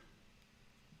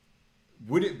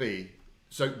 would it be,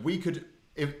 so we could,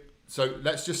 so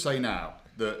let's just say now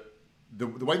that the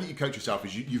way that you coach yourself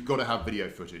is you've got to have video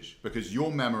footage, because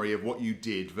your memory of what you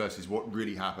did versus what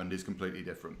really happened is completely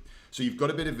different. So you've got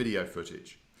a bit of video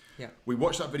footage. Yeah. We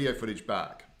watch that video footage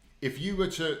back. If you were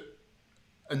to,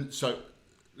 and so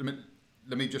let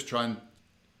me just try and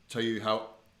tell you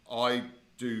how I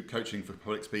do coaching for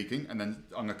public speaking, and then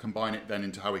I'm going to combine it then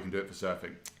into how we can do it for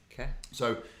surfing. Okay.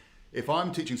 So if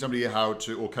I'm teaching somebody how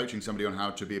to, or coaching somebody on how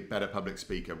to be a better public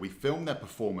speaker, we film their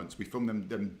performance, we film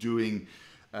them doing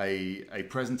a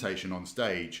presentation on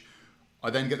stage.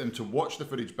 I then get them to watch the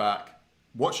footage back,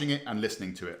 watching it and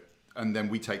listening to it. And then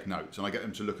we take notes, and I get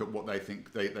them to look at what they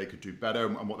think they could do better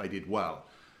and what they did well.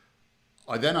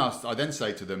 I then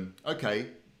say to them, okay,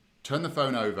 turn the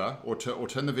phone over or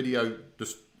turn the video,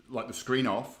 just like the screen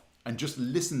off, and just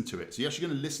listen to it. So you're actually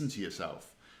going to listen to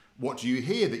yourself. What do you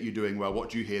hear that you're doing well?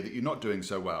 What do you hear that you're not doing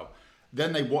so well?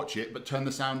 Then they watch it, but turn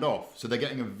the sound off. So they're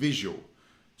getting a visual.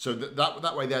 So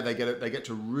that way there, they get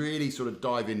to really sort of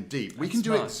dive in deep. We can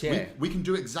do it. Yeah. We can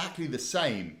do exactly the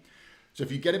same. So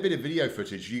if you get a bit of video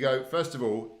footage, you go, first of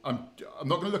all, I'm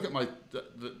not going to look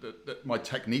at my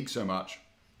technique so much.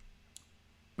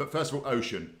 But first of all,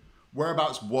 ocean.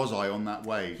 Whereabouts was I on that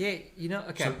wave? Yeah,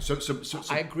 okay. So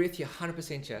I agree with you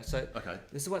 100% here. So okay.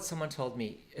 This is what someone told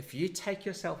me. If you take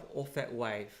yourself off that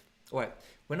wave,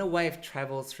 when a wave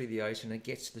travels through the ocean and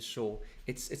gets to the shore,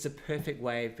 it's a perfect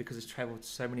wave because it's traveled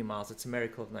so many miles. It's a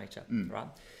miracle of nature, right?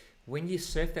 When you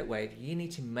surf that wave, you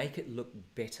need to make it look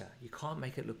better. You can't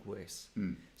make it look worse.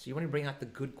 So you want to bring out the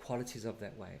good qualities of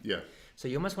that wave. Yeah. So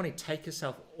you almost want to take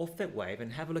yourself off that wave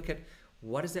and have a look at,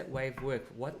 what does that wave work?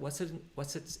 What's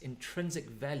its intrinsic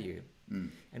value,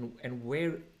 and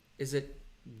where is it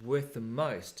worth the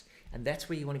most? And that's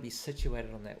where you want to be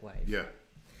situated on that wave. Yeah.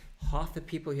 Half the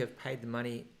people who have paid the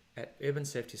money at Urban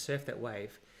Surf to surf that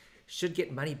wave should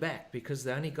get money back because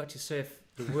they only got to surf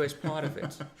the worst part of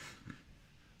it.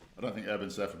 I don't think Urban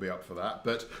Surf would be up for that,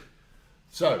 but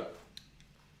so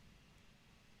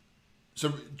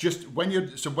just when you're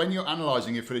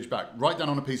analysing your footage back, write down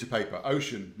on a piece of paper: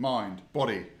 ocean, mind,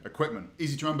 body, equipment.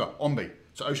 Easy to remember. OMBE.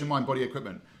 So ocean, mind, body,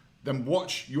 equipment. Then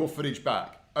watch your footage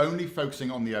back, only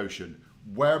focusing on the ocean.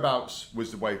 Whereabouts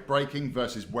was the wave breaking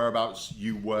versus whereabouts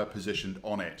you were positioned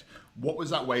on it? What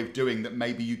was that wave doing that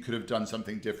maybe you could have done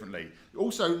something differently?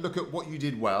 Also look at what you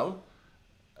did well,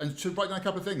 and so write down a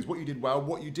couple of things: what you did well,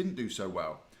 what you didn't do so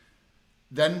well.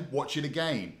 Then watch it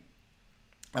again.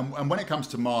 And when it comes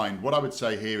to mind, what I would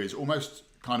say here is almost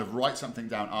kind of write something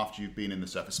down after you've been in the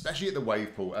surf, especially at the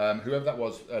wave pool. Whoever that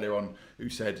was earlier on who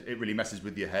said it really messes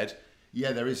with your head.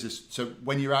 Yeah, there is this. So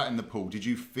when you're out in the pool, did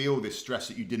you feel this stress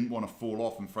that you didn't want to fall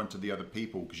off in front of the other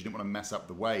people because you didn't want to mess up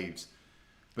the waves?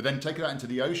 But then take it out into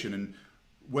the ocean, and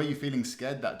were you feeling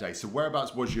scared that day? So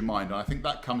whereabouts was your mind? And I think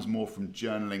that comes more from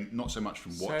journaling, not so much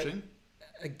from watching.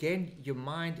 Again, your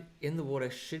mind in the water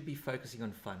should be focusing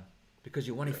on fun, because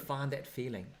you want to find that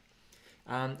feeling.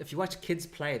 If you watch kids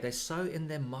play, they're so in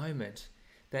their moment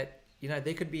that,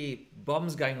 there could be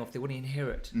bombs going off, they wouldn't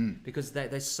hear it because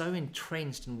they're so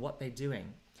entrenched in what they're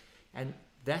doing. And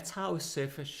that's how a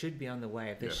surfer should be on the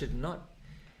wave. They should not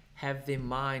have their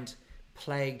mind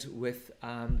plagued with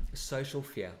social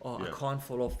fear. I can't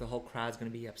fall off, the whole crowd's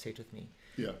going to be upset with me.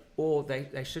 Yeah. Or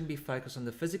they shouldn't be focused on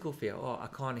the physical fear. I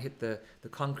can't hit the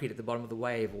concrete at the bottom of the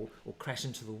wave or crash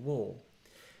into the wall.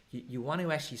 You want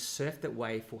to actually surf that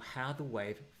wave for how the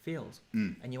wave feels.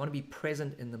 And you want to be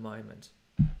present in the moment.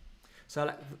 So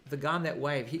like the guy on that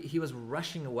wave, he was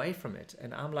rushing away from it.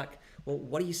 And I'm like, well,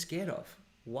 what are you scared of?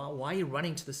 Why are you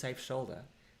running to the safe shoulder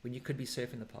when you could be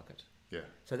surfing the pocket? Yeah.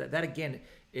 So that again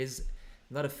is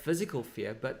not a physical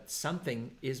fear, but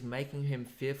something is making him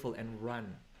fearful and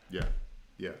run. Yeah,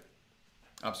 yeah,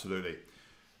 absolutely.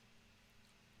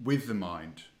 With the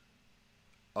mind,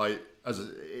 it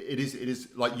is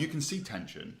like you can see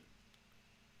tension.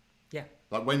 Yeah.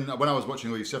 Like when I was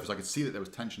watching all these surfers, I could see that there was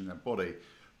tension in their body,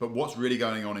 but what's really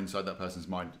going on inside that person's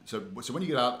mind? So when you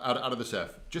get out of the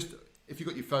surf, just if you've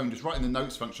got your phone, just write in the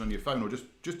notes function on your phone, or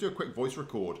just do a quick voice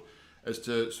record as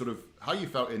to sort of how you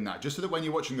felt in that, just so that when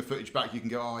you're watching the footage back, you can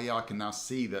go, oh yeah, I can now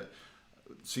see that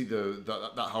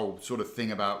whole sort of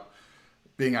thing about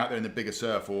being out there in the bigger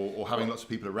surf or having lots of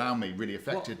people around me really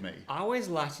affected me. I always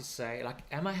like to say, like,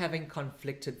 am I having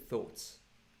conflicted thoughts?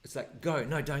 It's like, go,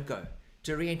 no, don't go.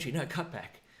 Do re-entry, no, cut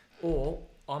back. Or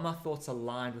are my thoughts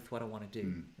aligned with what I want to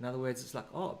do? In other words, it's like,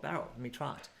 oh, barrel, let me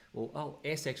try it. Or, oh,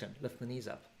 air section, lift the knees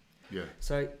up. Yeah.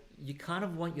 So you kind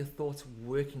of want your thoughts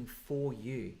working for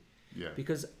you. Yeah.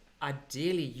 Because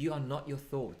ideally, you are not your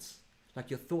thoughts. Like,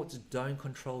 your thoughts don't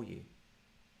control you. Do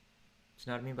you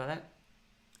know what I mean by that?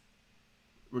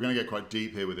 We're going to get quite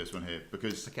deep here with this one here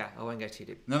because... Okay, I won't go too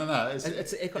deep. No. It's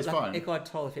like fine. Eckhart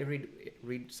Tolle, if you ever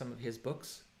read some of his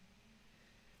books,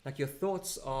 like your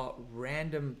thoughts are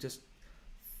random, just...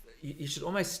 You should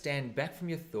almost stand back from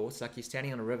your thoughts, like you're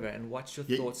standing on a river, and watch your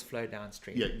thoughts flow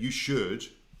downstream. Yeah, you should,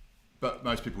 but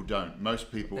most people don't.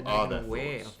 Most people They're are not their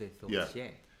aware thoughts. of their thoughts. Yeah.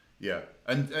 Yeah,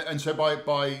 and so by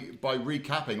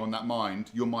recapping on that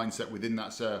mind, your mindset within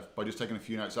that surf, by just taking a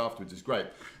few notes afterwards is great.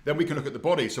 Then we can look at the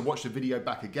body. So watch the video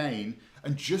back again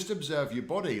and just observe your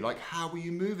body. Like, how were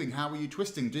you moving? How were you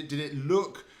twisting? Did it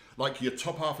look like your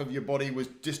top half of your body was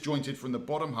disjointed from the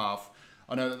bottom half?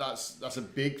 I know that's a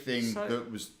big thing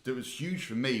that was huge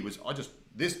for me.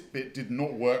 This bit did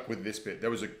not work with this bit.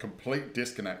 There was a complete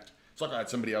disconnect. It's like I had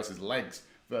somebody else's legs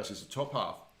versus the top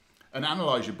half. And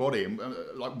analyze your body, and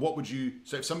like, what would you?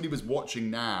 So if somebody was watching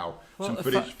now, some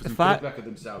footage back of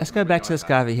themselves. Let's go back to this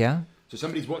guy over here. So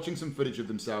somebody's watching some footage of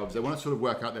themselves. They want to sort of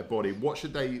work out their body. What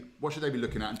should they be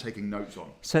looking at and taking notes on?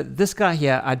 So this guy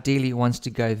here ideally wants to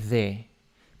go there,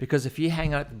 because if you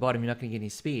hang out at the bottom, you're not going to get any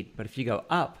speed. But if you go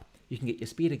up, you can get your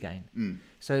speed again.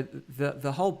 So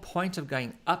the whole point of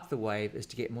going up the wave is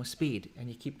to get more speed, and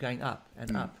you keep going up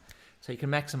and up. So you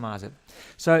can maximize it.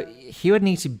 So he would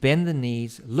need to bend the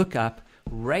knees, look up,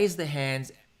 raise the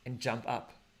hands, and jump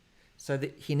up. So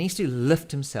that he needs to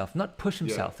lift himself, not push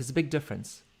himself. There's a big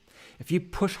difference. If you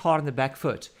push hard on the back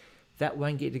foot, that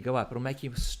won't get you to go up. It'll make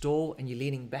you stall and you're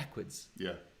leaning backwards.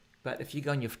 Yeah. But if you go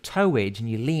on your toe wedge and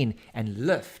you lean and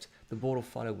lift, the board will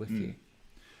follow with you.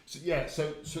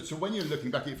 So when you're looking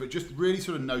back at your foot, just really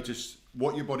sort of notice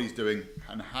what your body's doing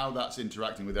and how that's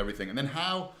interacting with everything. And then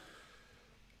how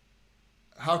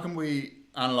can we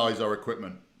analyze our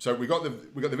equipment? So we got the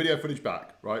video footage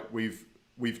back, right?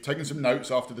 We've taken some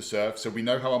notes after the surf, so we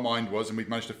know how our mind was, and we've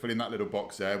managed to fill in that little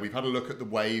box there. We've had a look at the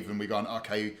wave, and we've gone,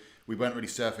 okay, we weren't really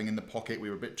surfing in the pocket. We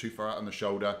were a bit too far out on the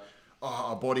shoulder.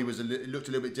 Our body was it looked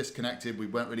a little bit disconnected. We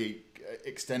weren't really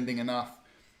extending enough.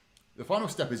 The final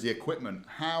step is the equipment.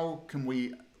 What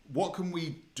can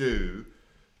we do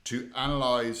to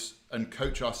analyze and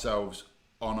coach ourselves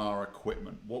on our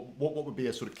equipment? What would be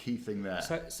a sort of key thing there?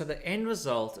 So the end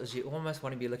result is you almost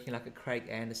want to be looking like a Craig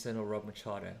Anderson or Rob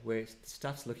Machado, where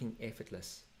stuff's looking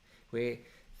effortless, where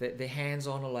the hands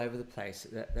on all over the place.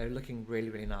 They're looking really,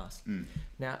 really nice.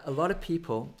 Now, a lot of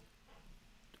people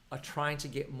are trying to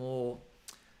get more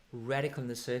radical in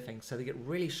the surfing, so they get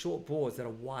really short boards that are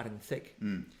wide and thick.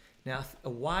 Now, a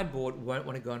wide board won't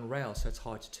want to go on rail, so it's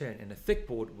hard to turn, and a thick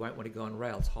board won't want to go on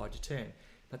rail, it's hard to turn.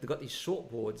 But they've got these short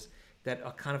boards that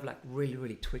are kind of like really,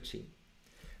 really twitchy.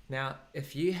 Now,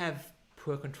 if you have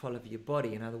poor control of your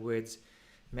body, in other words,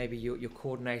 maybe your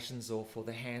coordinations or for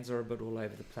the hands are a bit all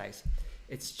over the place,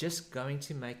 it's just going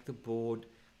to make the board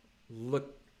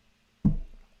look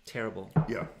terrible.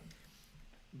 Yeah.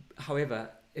 However,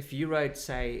 if you rode,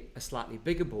 say, a slightly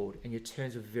bigger board and your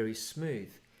turns were very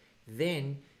smooth,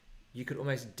 then you could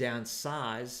almost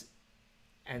downsize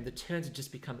and the turns would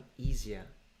just become easier.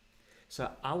 So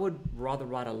I would rather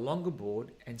ride a longer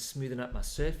board and smoothen up my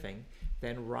surfing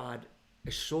than ride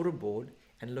a shorter board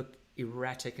and look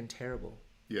erratic and terrible.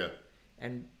 Yeah.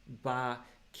 And by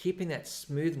keeping that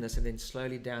smoothness and then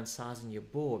slowly downsizing your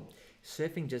board,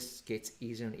 surfing just gets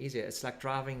easier and easier. It's like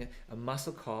driving a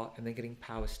muscle car and then getting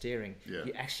power steering. Yeah.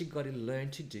 You actually got to learn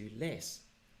to do less.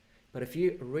 But if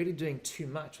you're already doing too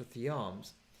much with the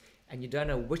arms and you don't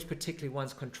know which particular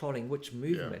one's controlling which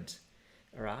movement,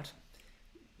 all right,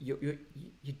 you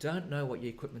don't know what your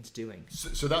equipment's doing.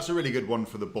 So that's a really good one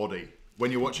for the body.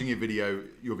 When you're watching your video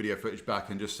footage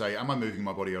back, and just say, am I moving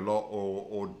my body a lot,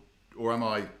 or am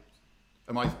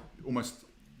I almost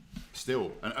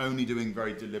still and only doing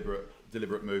very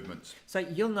deliberate movements? So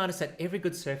you'll notice that every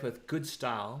good surfer with good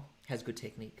style has good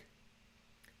technique.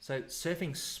 So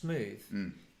surfing smooth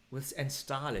and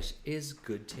stylish is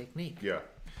good technique. Yeah,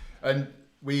 and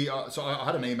so I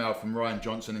had an email from Ryan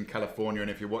Johnson in California, and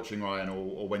if you're watching, Ryan,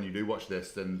 or when you do watch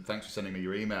this, then thanks for sending me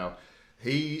your email.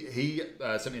 He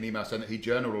sent me an email saying that he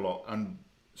journaled a lot, and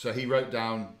so he wrote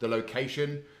down the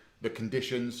location, the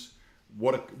conditions,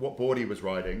 what board he was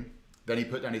riding. Then he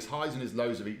put down his highs and his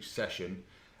lows of each session,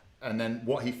 and then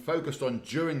what he focused on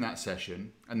during that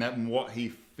session, and then what he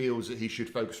feels that he should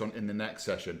focus on in the next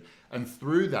session. And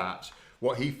through that,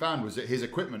 what he found was that his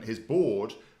equipment, his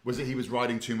board, was that he was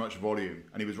riding too much volume,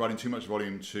 and he was riding too much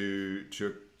volume to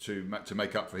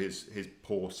make up for his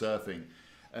poor surfing,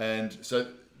 and so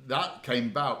that came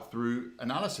about through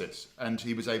analysis, and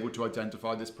he was able to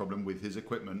identify this problem with his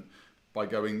equipment by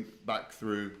going back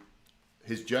through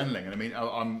his journaling. And I mean,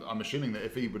 I'm assuming that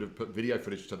if he would have put video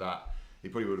footage to that, he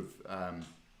probably would have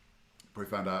probably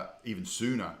found out even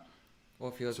sooner. Or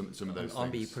if you're some of those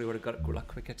Ombi, you things. probably would have got it a lot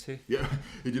quicker too. Yeah,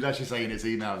 he did actually say in his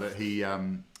email that he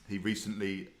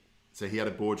recently, so he had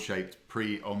a board shaped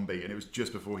pre-Ombi, and it was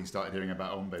just before he started hearing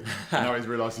about Ombi. And now he's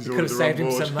realised he's ordered the wrong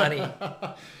board. Could have saved him some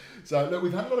money. So look,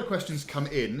 we've had a lot of questions come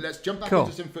in. Let's jump back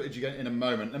into some footage again in a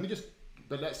moment.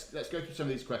 Let's go through some of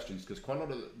these questions because quite a lot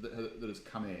of that has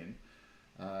come in.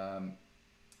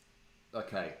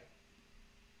 Okay.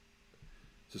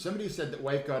 So somebody said that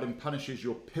waveguarding punishes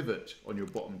your pivot on your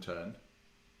bottom turn.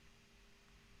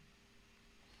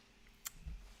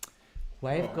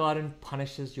 Waveguarding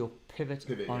punishes your pivot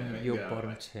on your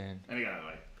bottom turn. Let me go that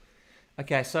way.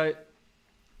 Okay, so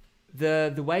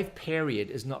the wave period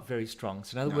is not very strong.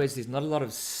 So in other words, there's not a lot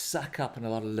of suck up and a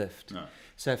lot of lift. No.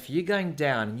 So if you're going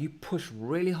down and you push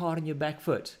really hard on your back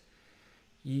foot,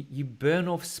 you burn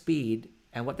off speed.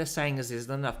 And what they're saying is there's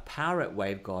not enough power at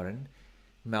waveguarding,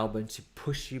 Melbourne, to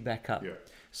push you back up. Yeah.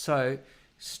 So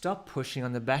stop pushing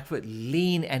on the back foot,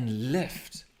 lean and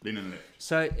lift. Lean and lift.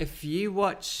 So if you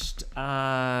watched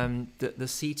the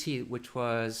CT, which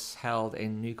was held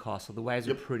in Newcastle, the waves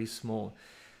were pretty small.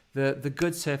 The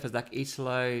good surfers like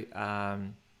Italo,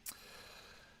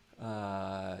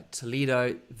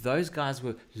 Toledo, those guys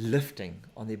were lifting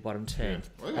on their bottom turn.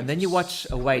 Yeah. Well, and then you watch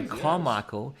Wade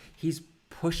Carmichael, he's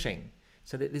pushing.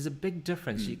 So there's a big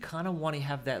difference. You kind of want to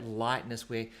have that lightness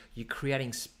where you're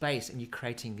creating space and you're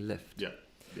creating lift. Yeah.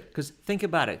 Because think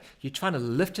about it. You're trying to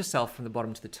lift yourself from the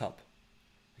bottom to the top.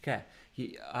 Okay.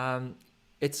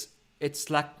 It's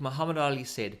like Muhammad Ali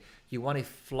said, you want to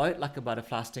float like a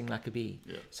butterfly, sting like a bee.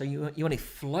 Yeah. So you want to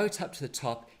float up to the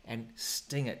top and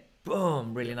sting it.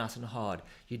 Boom, really nice and hard.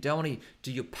 You don't want to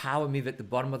do your power move at the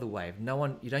bottom of the wave.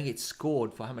 You don't get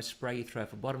scored for how much spray you throw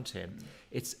for bottom turn.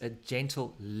 It's a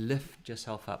gentle lift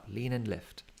yourself up, lean and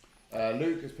lift.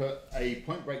 Luke has put, a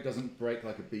point break doesn't break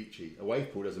like a beachy. A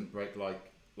wave pool doesn't break like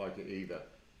it either.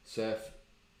 Surf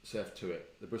to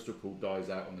it. The Bristol pool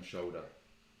dies out on the shoulder.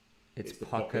 It's the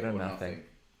pocket or nothing.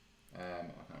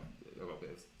 I've got a bit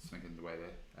of something in the way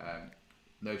there.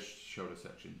 No shoulder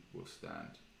section will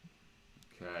stand.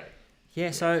 Okay. Yeah,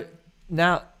 so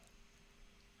now...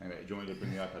 Anyway, do you want me to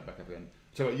bring the iPad back up again?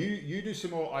 So you do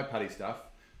some more iPad-y stuff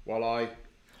while I...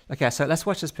 Okay, so let's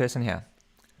watch this person here.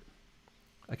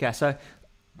 Okay, so...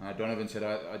 Donovan said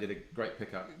I did a great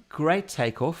pickup. Great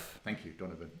takeoff. Thank you,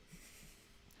 Donovan.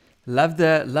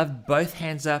 Love both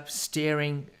hands up,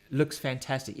 steering, looks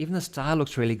fantastic. Even the style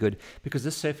looks really good because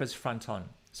this surfer is front on.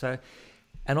 So,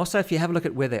 and also if you have a look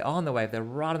at where they are on the wave, they're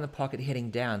right in the pocket heading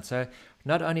down. So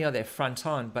not only are they front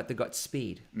on, but they've got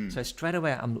speed. So straight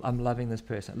away, I'm loving this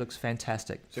person. It looks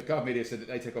fantastic. So Carve Media said that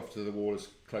they take off to the wall as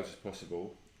close as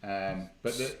possible.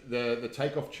 But the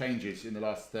takeoff changes in the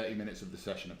last 30 minutes of the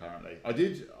session. Apparently, I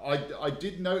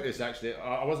did notice actually.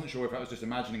 I wasn't sure if I was just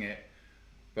imagining it,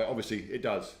 but obviously it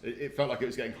does. It felt like it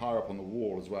was getting higher up on the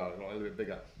wall as well, like a little bit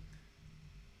bigger.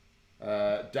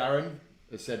 Darren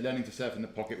has said learning to surf in the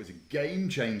pocket was a game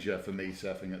changer for me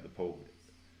surfing at the pool.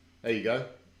 There you go.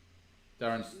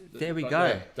 Darren's. There we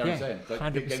go. Darren's saying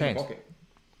 100%.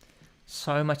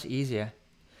 So much easier.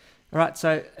 All right.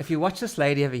 So if you watch this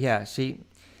lady over here,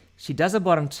 she does a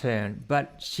bottom turn,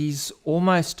 but she's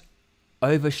almost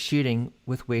overshooting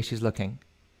with where she's looking.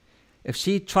 If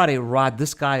she tried to ride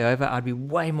this guy over, I'd be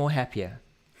way more happier.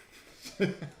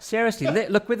 Seriously,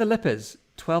 look where the lip is.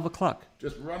 12 o'clock.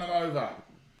 Just run him over.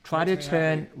 Try to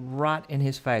turn right in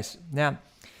his face. Now,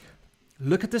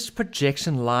 look at this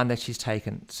projection line that she's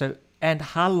taken. So, and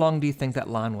how long do you think that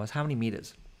line was? How many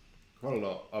meters? Quite a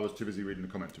lot. I was too busy reading the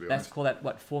comment, to be Let's honest. call that,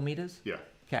 what, 4 meters? Yeah.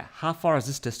 Okay, how far is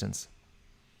this distance?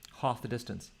 Half the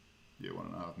distance. Yeah,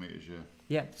 1.5 meters, yeah.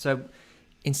 Yeah, so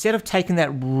instead of taking that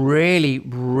really,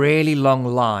 really long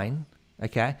line,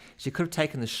 okay, she could have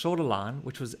taken the shorter line,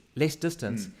 which was less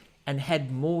distance, and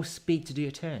had more speed to do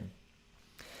a turn.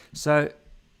 So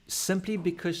simply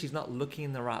because she's not looking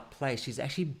in the right place, she's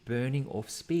actually burning off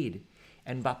speed.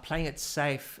 And by playing it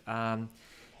safe,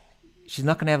 she's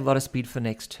not going to have a lot of speed for the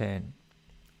next turn.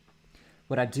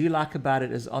 What I do like about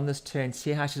it is on this turn,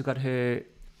 see how she's got her...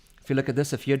 If you look at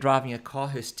this, if you're driving a car,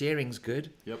 her steering's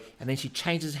good. Yep. And then she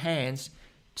changes hands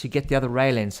to get the other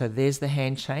rail in. So there's the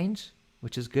hand change,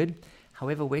 which is good.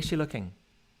 However, where's she looking?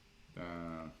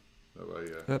 That way,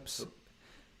 yeah. Oops.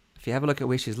 if you have a look at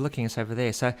where she's looking, it's over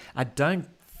there. So I don't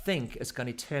think it's going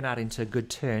to turn out into a good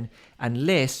turn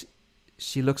unless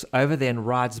she looks over there and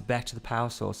rides back to the power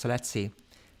source. So let's see.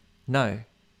 No,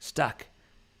 stuck.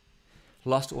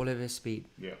 Lost all of her speed.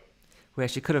 Yeah. Where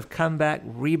she could have come back,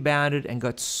 rebounded, and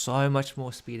got so much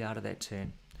more speed out of that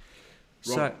turn.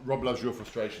 Rob loves your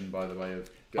frustration, by the way.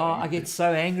 I get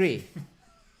so angry.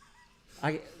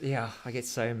 I get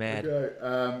so mad.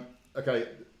 Okay.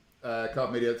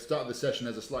 Carb Media, at the start of the session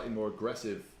has a slightly more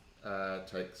aggressive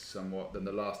take somewhat than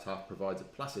the last half provides a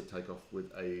placid takeoff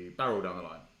with a barrel down the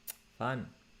line. Fun.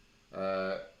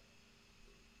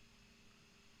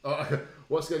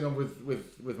 What's going on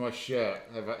with my shirt?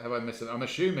 Have I missed it? I'm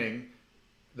assuming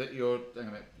that you're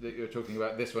talking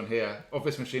about this one here,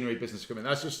 office machinery, business equipment.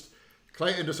 That's just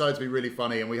Clayton decided to be really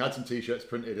funny, and we had some t-shirts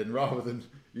printed, and rather than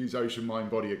use Ocean Mind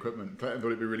body equipment, Clayton thought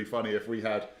it'd be really funny if we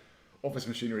had office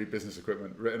machinery, business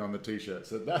equipment written on the t-shirt.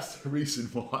 So that's the reason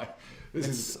why.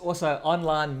 It's also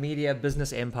online media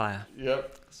business empire.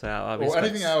 Yep. So or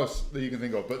anything else that you can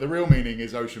think of, but the real meaning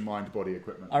is Ocean Mind body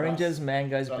equipment. Oranges,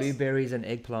 mangoes, blueberries, and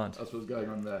eggplant. That's what's going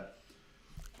on there.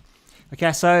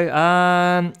 Okay,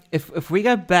 so if we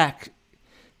go back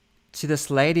to this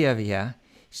lady over here,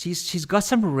 she's got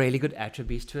some really good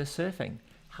attributes to her surfing.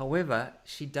 However,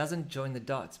 she doesn't join the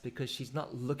dots because she's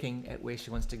not looking at where she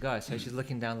wants to go. So she's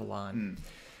looking down the line.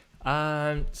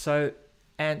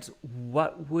 And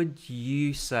what would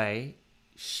you say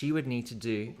she would need to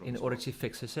do in order to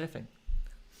fix her surfing?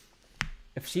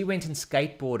 If she went and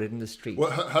skateboarded in the street.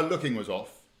 Well, her looking was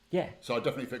off. Yeah. So I'd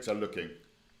definitely fix her looking.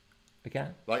 Okay.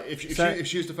 Like if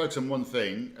she used to focus on one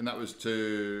thing, and that was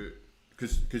to,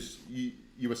 because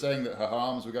you were saying that her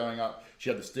arms were going up, she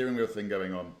had the steering wheel thing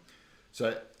going on.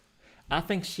 So I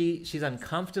think she's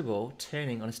uncomfortable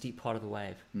turning on a steep part of the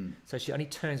wave. So she only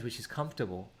turns where she's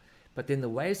comfortable, but then the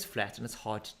wave's flat and it's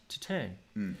hard to turn.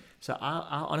 So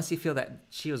I honestly feel that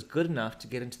she was good enough to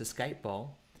get into the skate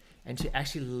bowl and to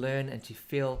actually learn and to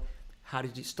feel how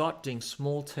to start doing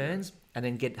small turns and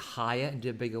then get higher and do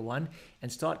a bigger one and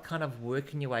start kind of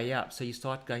working your way up. So you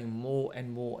start going more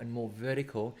and more and more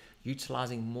vertical,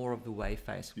 utilizing more of the wave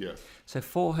face. Yeah. So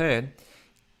for her,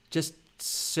 just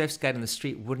surf skate in the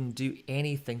street wouldn't do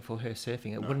anything for her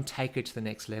surfing. It wouldn't take her to the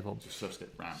next level. Just surf skate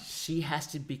round. She has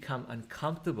to become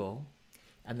uncomfortable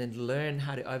and then learn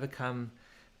how to overcome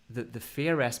the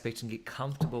fear aspect and get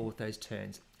comfortable with those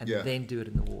turns and then do it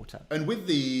in the water. And with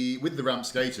the ramp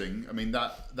skating, I mean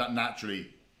that naturally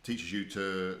teaches you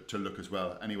to look as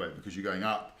well anyway, because you're going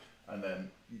up and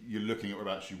then you're looking at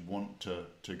whereabouts you want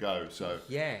to go. So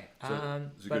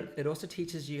but it also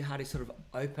teaches you how to sort of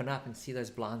open up and see those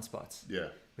blind spots. Yeah.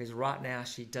 Whereas right now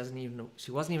she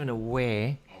wasn't even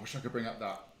aware. I wish I could bring up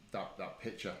that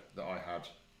picture that I had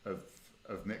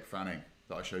of Mick Fanning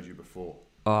that I showed you before.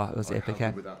 Oh, it was epic. How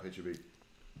good would that picture be?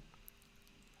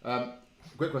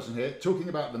 Quick question here. Talking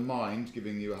about the mind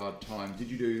giving you a hard time, did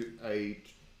you do a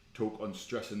talk on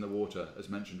stress in the water, as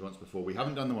mentioned once before? We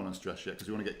haven't done the one on stress yet because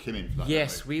we want to get Kim in for that.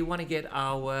 Yes, we want to get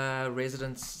our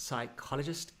resident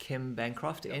psychologist, Kim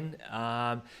Bancroft, in.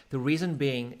 The reason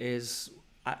being is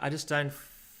I just don't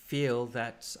feel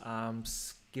that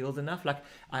skilled enough. Like,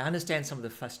 I understand some of the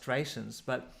frustrations,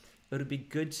 but it would be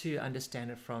good to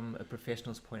understand it from a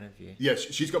professional's point of view. Yes,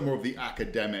 she's got more of the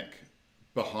academic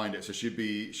behind it, so she'd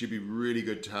be really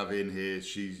good to have in here.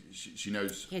 She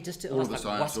knows just to all ask, the like,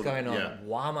 science. what's going on? Yeah.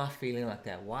 Why am I feeling like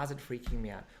that? Why is it freaking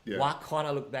me out? Yeah. Why can't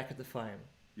I look back at the phone?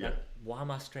 Yeah. Like, why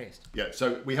am I stressed? Yeah,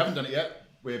 so we haven't done it yet.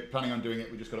 We're planning on doing it.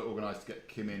 We just got to organise to get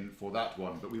Kim in for that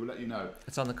one, but we will let you know.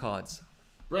 It's on the cards.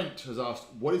 Brent has asked,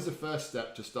 what is the first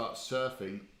step to start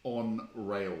surfing on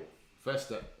rail? First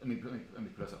step, let me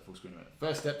put us up full screen a minute.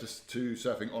 First step to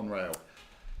surfing on rail.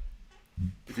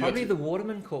 Probably the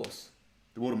Waterman course.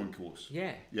 The Waterman course.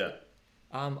 Yeah. Yeah.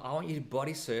 I want you to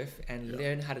body surf and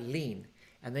learn how to lean,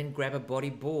 and then grab a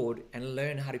bodyboard and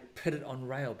learn how to put it on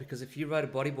rail. Because if you rode a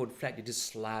bodyboard flat, you just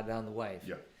slide down the wave.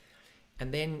 Yeah.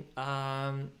 And then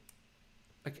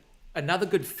another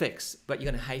good fix, but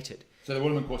you're going to hate it. So the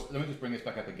Waterman course, let me just bring this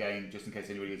back up again, just in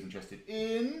case anybody is interested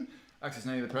in accessing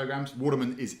any of the programs.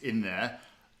 Waterman is in there.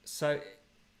 So,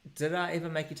 did I ever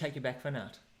make you take your back fin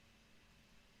out?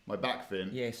 My back fin?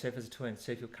 Yeah, surf as a twin.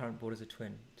 Surf your current board as a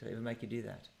twin. Did I ever make you do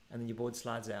that? And then your board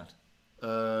slides out?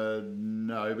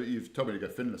 No, but you've told me to go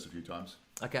finless a few times.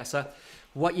 Okay, so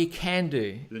what you can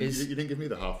do is... You didn't give me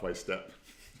the halfway step.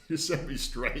 You sent me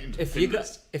straight into if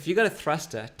you got a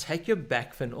thruster, take your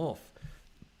back fin off.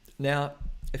 Now,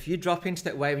 if you drop into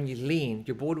that wave and you lean,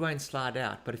 your board won't slide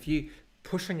out. But if you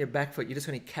push on your back foot, you're just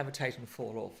going to cavitate and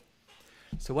fall off.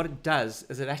 So what it does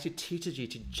is it actually teaches you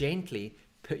to gently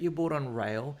put your board on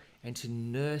rail and to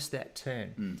nurse that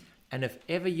turn. And if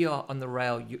ever you're on the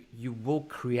rail, you will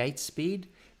create speed,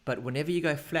 but whenever you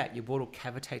go flat, your board will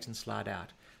cavitate and slide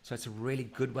out. So it's a really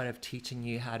good way of teaching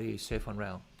you how to surf on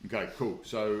rail. Okay, cool.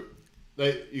 So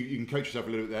you can coach yourself a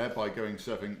little bit there by going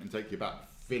surfing and take your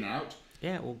back fin out.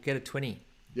 Yeah, or get a 20.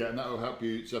 Yeah, and that will help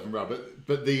you surf and rail.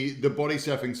 But the body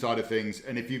surfing side of things,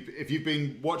 and if you've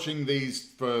been watching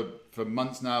these for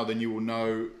months now, then you will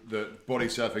know that body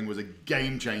surfing was a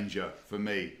game changer for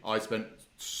me. I spent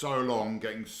so long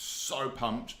getting so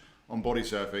pumped on body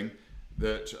surfing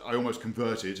that I almost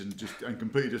converted and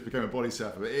completely just became a body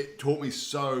surfer. But it taught me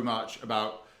so much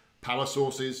about power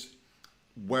sources,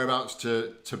 whereabouts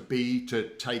to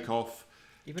take off,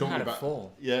 even how to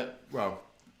fall. Yeah, well,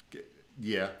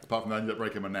 yeah. Apart from that, I ended up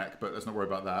breaking my neck, but let's not worry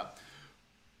about that.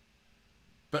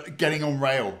 But getting on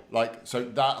rail, so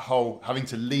that whole having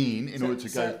to lean in order to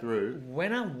go through.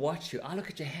 When I watch you, I look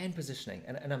at your hand positioning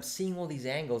and I'm seeing all these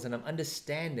angles and I'm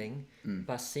understanding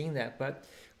by seeing that. But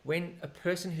when a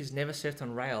person who's never surfed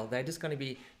on rail, they're just going to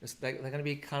be, they're going to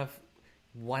be kind of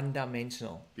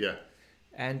one-dimensional. Yeah.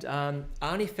 And I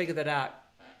only figured that out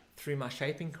through my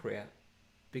shaping career,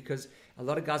 because a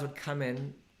lot of guys would come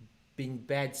in being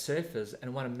bad surfers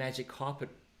and want a magic carpet.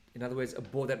 In other words, a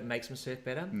board that makes them surf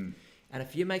better. And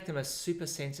if you make them a super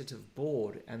sensitive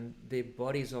board and their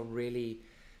bodies are really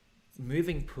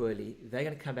moving poorly, they're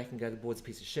going to come back and go, the board's a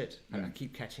piece of shit. And I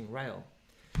keep catching rail.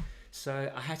 So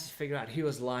I had to figure out who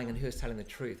was lying and who was telling the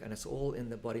truth. And it's all in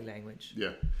the body language.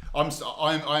 Yeah. I'm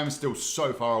still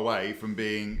so far away from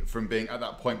being at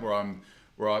that point where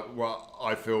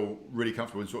I feel really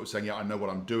comfortable in sort of saying, yeah, I know what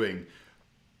I'm doing.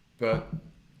 But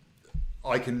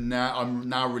I'm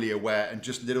now really aware, and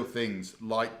just little things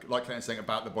like Clayton's saying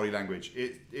about the body language.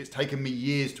 It's taken me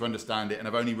years to understand it, and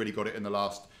I've only really got it in the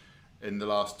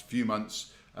last few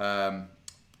months.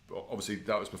 Obviously,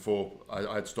 that was before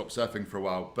I had stopped surfing for a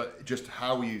while. But just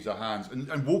how we use our hands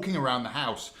and walking around the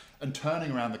house and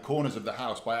turning around the corners of the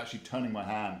house by actually turning my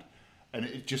hand, and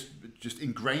it just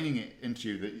ingraining it into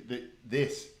you that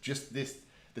this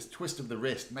twist of the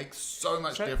wrist makes so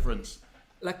much difference.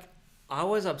 I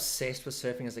was obsessed with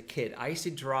surfing as a kid. I used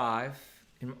to drive,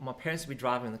 and my parents would be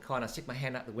driving in the car, and I'd stick my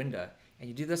hand out the window. And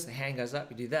you do this, the hand goes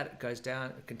up. You do that, it goes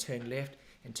down. It can turn left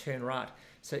and turn right.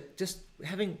 So just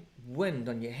having wind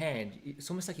on your hand, it's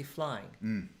almost like you're flying.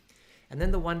 And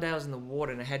then the one day I was in the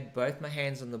water, and I had both my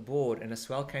hands on the board, and a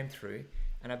swell came through,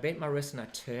 and I bent my wrist, and I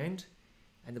turned,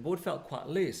 and the board felt quite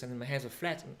loose, and then my hands were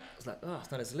flat, and I was like, oh, it's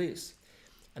not as loose.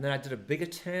 And then I did a bigger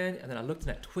turn, and then I looked,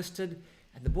 and it twisted,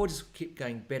 and the board just kept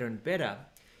going better and better.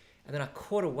 And then I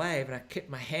caught a wave and I kept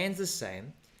my hands the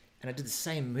same and I did the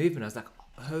same movement. I was like,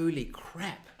 holy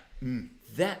crap.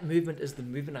 That movement is the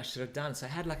movement I should have done. So I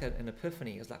had an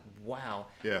epiphany. It was like, wow,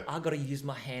 I got to use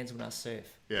my hands when I surf.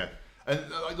 Yeah. And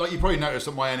you probably noticed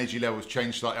that my energy levels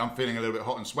changed slightly. I'm feeling a little bit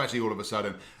hot and sweaty all of a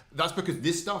sudden. That's because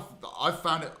this stuff, I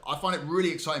find it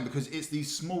really exciting because it's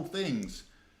these small things.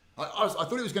 I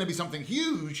thought it was going to be something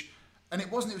huge, and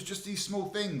it wasn't. It was just these small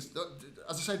things.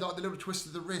 As I say, like the little twist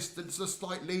of the wrist, the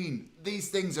slight lean. These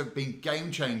things have been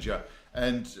game changer,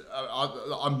 and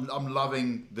I'm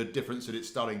loving the difference that it's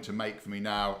starting to make for me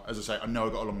now. As I say, I know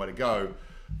I've got a long way to go,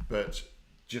 but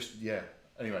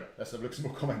Anyway, let's have a look at some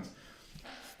more comments.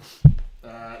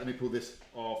 Let me pull this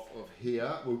off of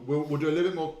here. We'll do a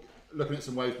little bit more looking at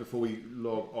some waves before we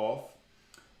log off.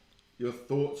 Your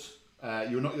thoughts.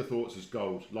 You're not your thoughts is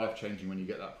gold. Life-changing when you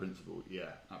get that principle. Yeah,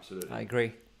 absolutely. I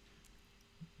agree.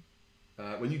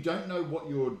 When you don't know what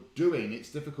you're doing, it's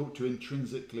difficult to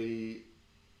intrinsically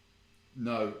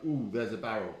know, ooh, there's a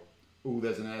barrel. Ooh,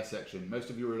 there's an air section. Most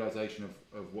of your realization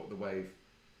of what the wave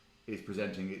is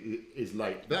presenting is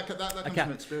late. That comes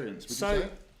from experience, would you say?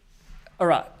 All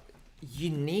right. You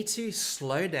need to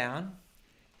slow down,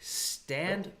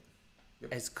 stand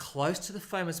as close to the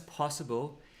foam as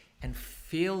possible, and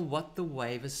feel what the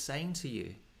wave is saying to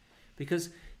you. Because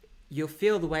you'll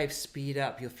feel the wave speed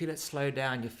up, you'll feel it slow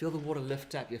down, you'll feel the water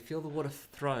lift up, you'll feel the water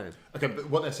throw. Okay, but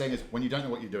what they're saying is when you don't know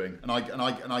what you're doing, and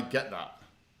I get that,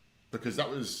 because that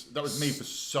was me for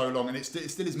so long, and it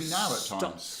still is me now at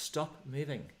times. Stop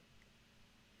moving.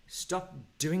 Stop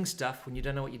doing stuff when you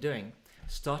don't know what you're doing.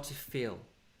 Start to feel.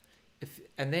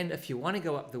 And then if you want to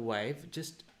go up the wave,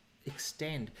 just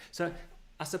extend. So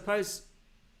I suppose...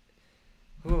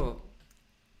 Oh,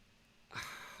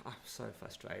 I'm so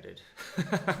frustrated.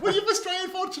 What are you frustrated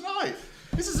for tonight?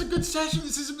 This is a good session.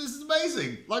 This is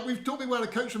amazing. Like, we've taught people how to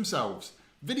coach themselves.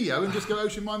 Video and just go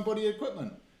Ocean Mind Body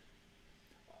Equipment.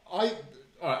 All right,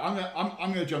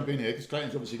 I'm going to jump in here because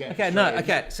Clayton's obviously getting frustrated.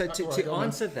 Okay. So to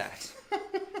answer that,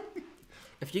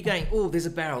 if you're going, oh, there's a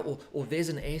barrel or there's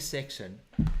an air section,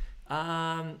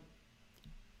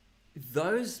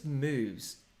 those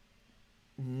moves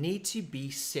need to be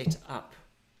set up.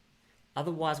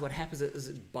 Otherwise, what happens is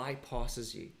it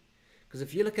bypasses you. Because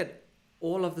if you look at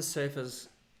all of the surfers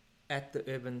at the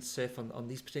Urban Surf on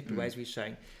these particular waves we're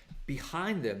showing,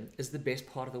 behind them is the best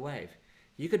part of the wave.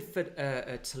 You could fit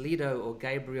a Toledo or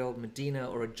Gabriel Medina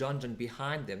or a John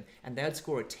behind them, and they'd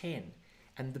score a 10.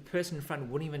 And the person in front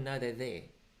wouldn't even know they're there.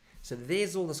 So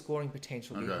there's all the scoring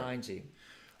potential behind you.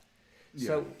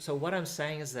 Yeah. So what I'm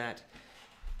saying is that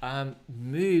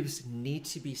moves need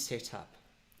to be set up.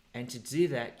 And to do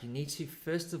that, you need to,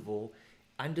 first of all,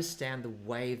 understand the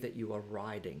wave that you are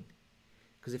riding.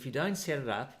 Because if you don't set it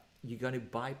up, you're going to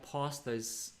bypass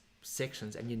those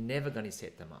sections and you're never going to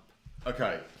set them up.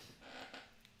 Okay,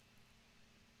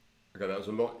 that was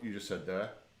a lot you just said there.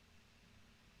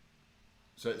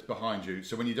 So it's behind you.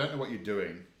 So when you don't know what you're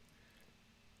doing,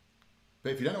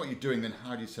 but if you don't know what you're doing, then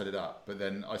how do you set it up? But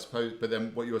then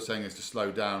what you're saying is to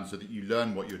slow down so that you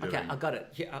learn what you're doing. Okay, I got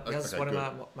it. Yeah, that's one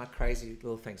of my crazy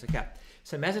little things. Okay,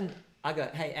 so imagine I go,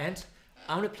 hey, Ant,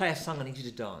 I'm going to play a song, I need you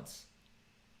to dance.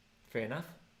 Fair enough?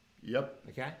 Yep.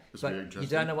 Okay, but you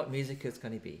don't know what music it's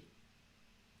going to be.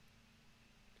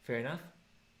 Fair enough?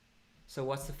 So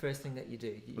what's the first thing that you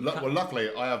do? Well, luckily,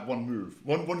 I have one move,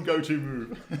 one go-to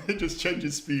move. It just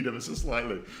changes speed ever so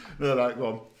slightly. They're like,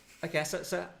 well... Okay,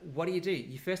 so what do?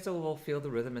 You first of all feel the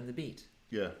rhythm and the beat.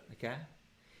 Yeah. Okay,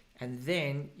 and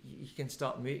then you can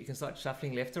start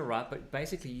shuffling left or right, but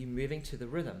basically you're moving to the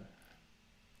rhythm.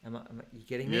 Am you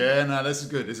getting me? Yeah, no, this is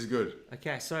good.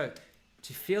 Okay, so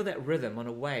to feel that rhythm on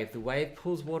a wave, the wave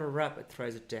pulls water up, it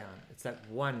throws it down. It's like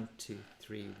 1, 2,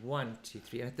 3, 1, 2,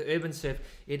 3. And at the Urban Surf,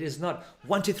 it is not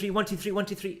 1, 2, 3, 1, 2, 3, 1,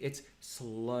 2, 3. It's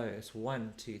slow. It's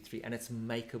 1, 2, 3, and it's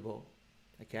makeable.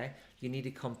 Okay, you need to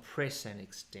compress and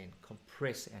extend,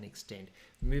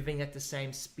 moving at the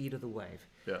same speed of the wave.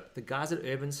 Yeah. The guys at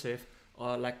Urban Surf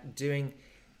are like doing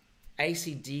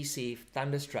AC/DC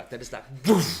Thunderstruck. They're just like,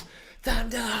 woof,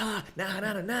 thunder, na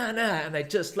na na na na, and they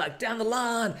just like down the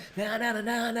line, na na na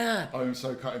na na. I'm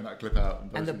so cutting that clip out.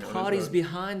 And the party's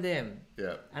behind them.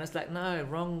 Yeah. And it's like, no,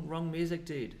 wrong music,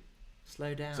 dude.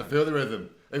 Slow down. So feel the rhythm.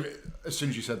 As soon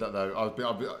as you said that, though,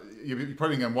 you're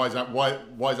probably going, why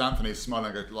is Anthony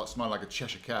smiling like a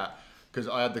Cheshire cat? Because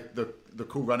I had the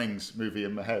Cool Runnings movie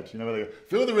in my head. You know where they go,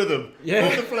 feel the rhythm, feel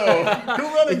the flow, Cool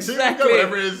Runnings, exactly. Go,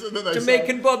 whatever it is.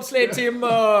 Jamaican bobsled team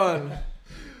on.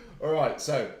 All right,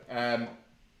 so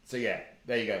yeah,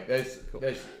 there you go.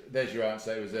 There's your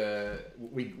answer. It was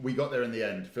we got there in the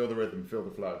end. Feel the rhythm, feel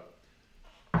the flow.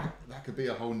 That could be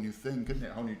a whole new thing, couldn't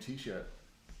it? A whole new T-shirt.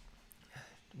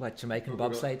 What, Jamaican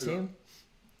bobsleigh team?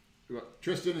 We've got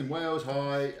Tristan in Wales,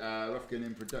 hi. Rufkin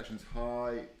in Productions,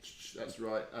 hi. That's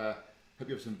right. I hope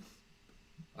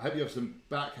you have some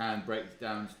backhand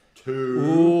breakdowns too.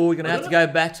 Ooh, we're gonna have to go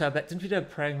back to our back. Didn't we do a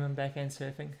program on backhand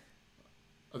surfing?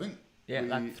 I think. Yeah,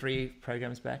 like 3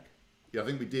 programs back. Yeah, I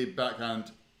think we did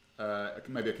backhand.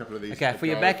 Maybe a couple of these. Okay, for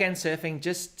your backhand surfing,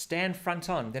 just stand front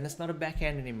on. Then it's not a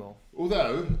backhand anymore.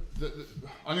 Although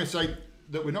I'm going to say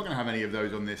that we're not going to have any of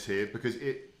those on this here because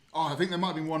I think there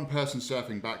might be one person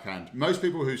surfing backhand. Most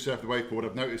people who surf the waveboard,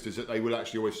 I've noticed, is that they will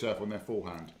actually always surf on their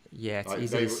forehand. Yeah, it's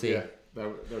easier to see. Yeah,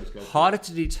 they'll just go harder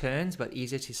to do turns, but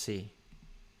easier to see.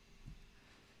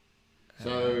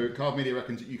 So Carve Media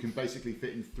reckons that you can basically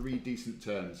fit in 3 decent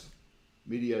turns: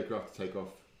 mediocre after takeoff,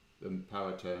 then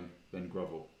power turn, then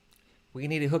grovel. We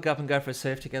need to hook up and go for a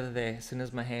surf together there as soon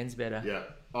as my hand's better. Yeah,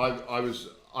 I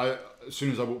as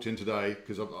soon as I walked in today,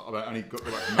 because I've only got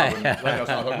back from Melbourne late last night,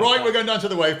 I thought, right, we're going down to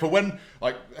the wave. But when,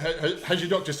 has your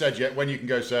doctor said yet when you can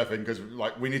go surfing? Because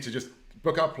we need to just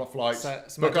book our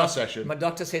flights, book our session. My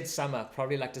doctor said summer,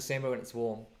 probably like December when it's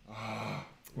warm.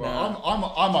 Well,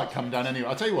 I might come down anyway.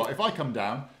 I'll tell you what, if I come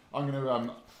down, I'm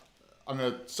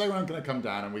gonna say when I'm gonna come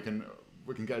down, and we can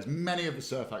get as many of the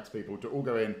Surf Hacks people to all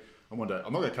go in on one day.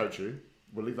 I'm not gonna coach you.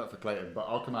 We'll leave that for Clayton, but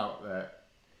I'll come out there.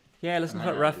 Yeah, listen to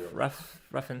what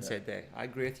Ruffin said there. I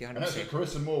agree with you 100%. And actually,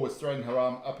 Carissa Moore was throwing her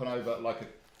arm up and over like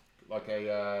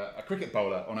a cricket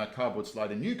bowler on a cardboard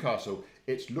slide in Newcastle.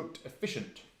 It's looked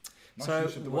efficient. Nice so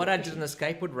use of the word what I efficient. did on the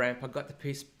skateboard ramp, I got the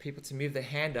people to move their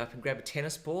hand up and grab a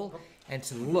tennis ball and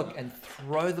to look and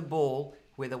throw the ball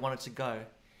where they wanted to go.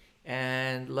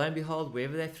 And lo and behold,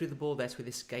 wherever they threw the ball, that's where the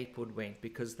skateboard went,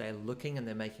 because they're looking and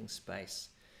they're making space.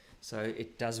 So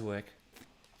it does work.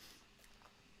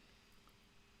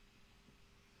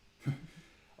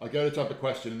 I go the type of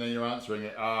question and then you're answering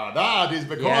it. That is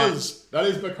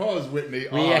because Whitney.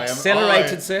 We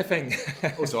accelerated surfing.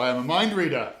 Also, I am a mind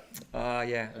reader.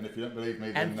 Yeah. And if you don't believe me,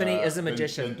 then, Anthony is a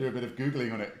magician. Then do a bit of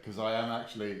Googling on it, because I am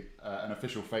actually an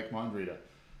official fake mind reader.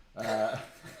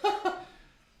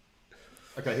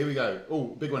 Okay, here we go. Oh,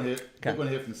 big one here. Okay. Big one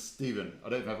here from Stephen. I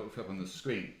don't know if it will up on the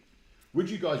screen. Would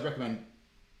you guys recommend...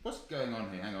 What's going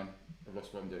on here? Hang on. I've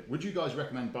lost what I'm doing. Would you guys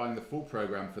recommend buying the full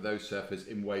program for those surfers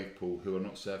in wave pool who are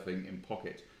not surfing in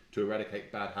pocket to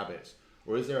eradicate bad habits?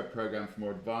 Or is there a program for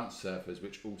more advanced surfers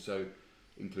which also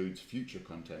includes future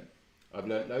content? I've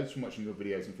learnt loads from watching your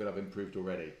videos and feel I've improved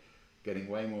already. Getting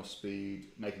way more speed,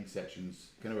 making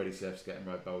sections, can already surf, skate and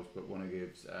ride bowls, but want to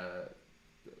give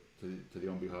to the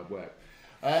on-be hard work.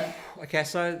 Okay,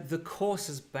 so the course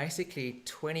is basically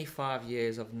 25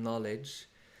 years of knowledge,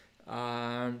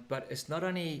 but it's not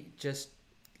only just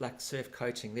like surf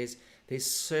coaching. There's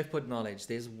surfboard knowledge,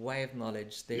 there's wave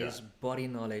knowledge, there's body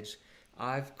knowledge.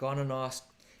 I've gone and asked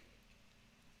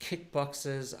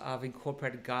kickboxers. I've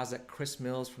incorporated guys like Chris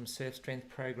Mills from Surf Strength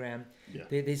Program. Yeah.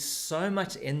 There's so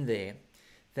much in there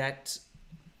that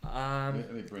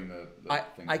Let me bring the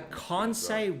thing I up. can't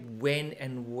say when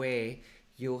and where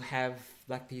you'll have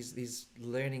like these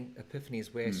learning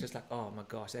epiphanies where it's just like, oh my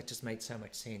gosh, that just made so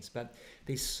much sense. But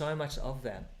there's so much of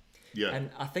that. Yeah.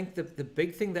 And I think the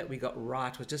big thing that we got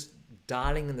right was just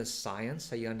dialing in the science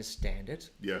so you understand it.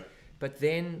 Yeah. But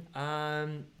then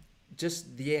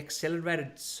just the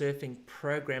accelerated surfing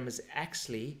program is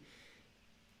actually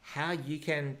how you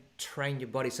can train your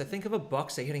body. So think of a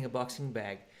boxer hitting a boxing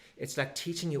bag. It's like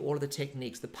teaching you all of the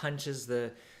techniques, the punches,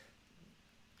 the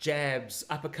jabs,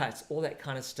 uppercuts, all that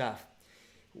kind of stuff,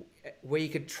 where you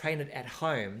could train it at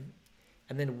home.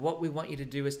 And then what we want you to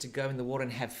do is to go in the water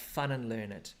and have fun and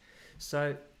learn it.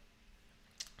 So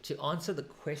to answer the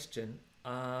question,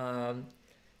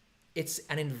 it's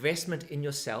an investment in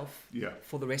yourself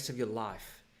for the rest of your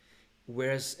life.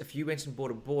 Whereas if you went and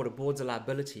bought a board's a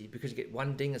liability because you get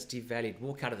one ding, it's devalued.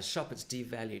 Walk out of the shop, it's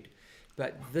devalued.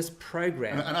 But this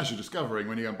program... And as you're discovering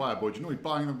when you go and buy a board, you're normally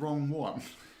buying the wrong one.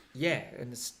 Yeah,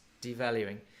 and it's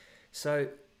devaluing. So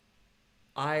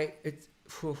it's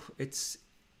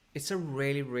a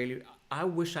really, really... I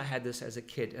wish I had this as a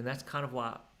kid, and that's kind of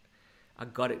why I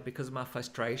got it, because of my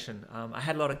frustration. I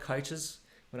had a lot of coaches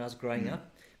when I was growing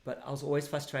up, but I was always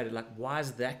frustrated, like, why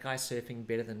is that guy surfing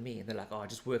better than me? And they're like, oh,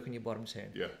 just work on your bottom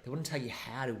turn. Yeah. They wouldn't tell you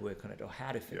how to work on it or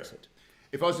how to fix it.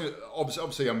 If I was gonna,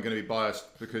 obviously I'm going to be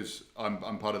biased because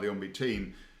I'm part of the OnBeat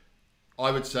team. I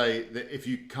would say that if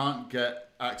you can't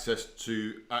get access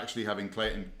to actually having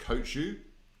Clayton coach you,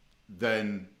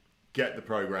 then get the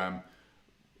program.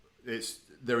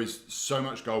 There is so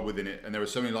much gold within it, and there are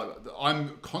so many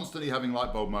I'm constantly having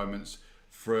light bulb moments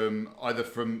from either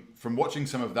from watching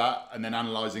some of that and then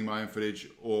analysing my own footage,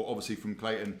 or obviously from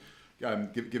Clayton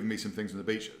giving me some things on the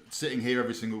beach. Sitting here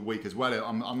every single week as well,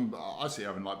 I see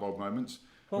having light bulb moments.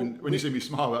 Well, when you see me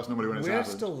smile, that's normally when it's happened.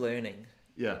 We're still learning.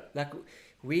 Yeah. Like,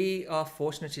 we are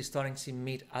fortunately starting to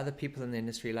meet other people in the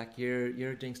industry. Like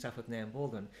you're doing stuff with Nan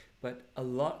Baldwin, but a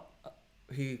lot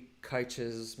who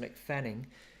coaches Mick Fanning.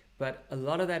 But a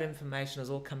lot of that information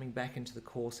is all coming back into the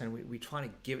course, and we're trying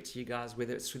to give it to you guys,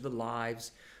 whether it's through the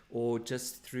lives or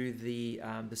just through the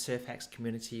Surf Hacks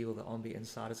community or the OnBeat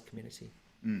Insiders community.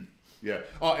 Yeah.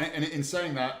 Oh, and in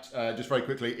saying that, just very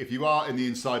quickly, if you are in the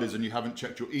Insiders and you haven't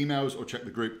checked your emails or checked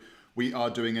the group, we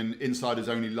are doing an Insiders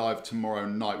Only live tomorrow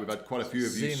night. We've had quite a few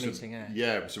of you. Zoom meeting, eh?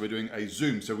 Yeah, so we're doing a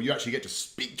Zoom. So you actually get to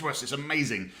speak to us. It's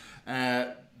amazing.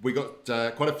 We got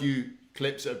quite a few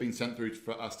clips that have been sent through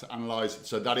for us to analyse.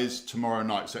 So that is tomorrow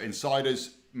night. So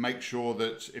Insiders, make sure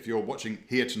that if you're watching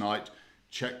here tonight,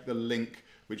 check the link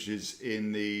which is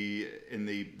in the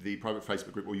private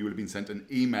Facebook group, or you would have been sent an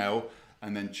email,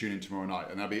 and then tune in tomorrow night.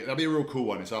 And that'll be a real cool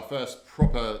one. It's our first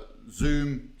proper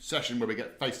Zoom session where we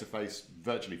get face-to-face,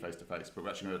 virtually face-to-face, but we're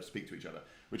actually going to speak to each other,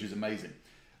 which is amazing.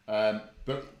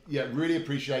 But yeah, really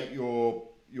appreciate your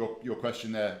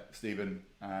question there, Stephen.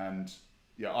 And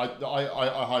yeah,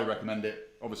 I highly recommend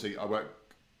it. Obviously, I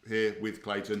work here with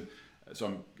Clayton,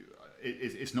 so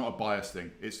it's not a bias thing.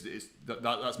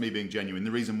 That's me being genuine. The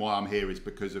reason why I'm here is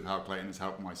because of how Clayton has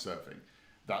helped my surfing.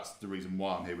 That's the reason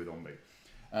why I'm here with OnBeat.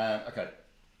 Okay,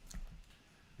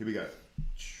 here we go.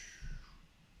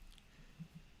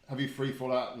 Have you free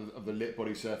fall out of the lit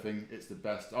body surfing? It's the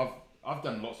best. I've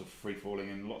done lots of free falling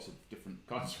and lots of different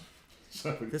kinds of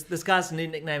surfing. This guy's new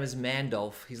nickname is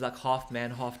Mandolph. He's like half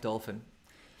man, half dolphin.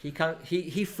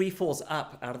 He free falls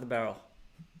up out of the barrel.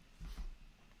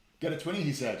 Get a 20,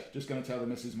 he said. Just going to tell the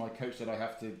missus, my coach said I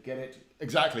have to get it.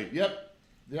 Exactly. Yep.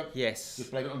 Yes.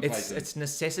 Just blame it on Clayton. It's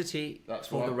necessity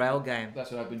for the rail game.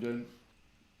 That's what I've been doing.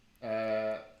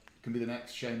 Can be the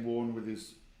next Shane Warne with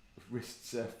his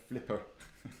wrists flipper.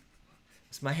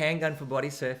 It's my handgun for body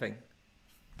surfing.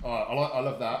 All right, I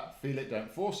love that. Feel it,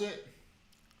 don't force it.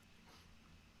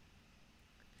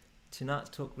 Tonight's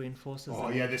talk reinforces. Oh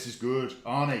yeah, this is good,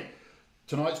 Arnie.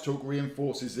 Tonight's talk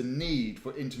reinforces the need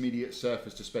for intermediate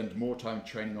surfers to spend more time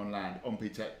training on land,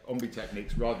 ombi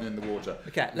techniques, rather than in the water.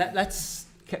 Okay,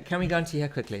 can we go into here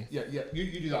quickly? Yeah,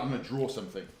 you do that. I'm going to draw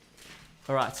something.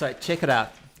 All right, so check it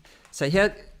out. So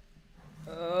here,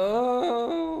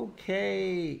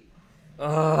 okay.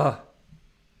 All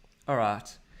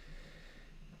right.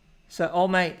 So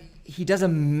old mate, he does a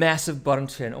massive bottom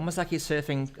turn, almost like he's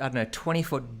surfing,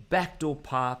 20-foot backdoor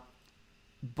pipe,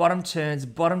 bottom turns.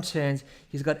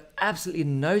 He's got absolutely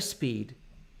no speed,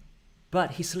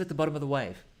 but he's still at the bottom of the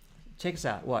wave. Check this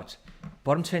out, watch.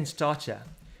 Bottom turn starter,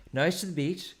 nose to the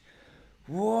beach.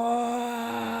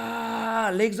 Whoa,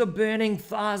 legs are burning,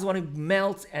 thighs want to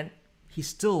melt, and he's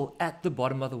still at the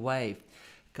bottom of the wave.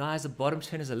 Guys, a bottom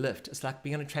turn is a lift. It's like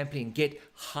being on a trampoline, get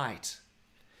height.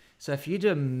 So if you do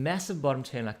a massive bottom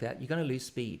turn like that, you're going to lose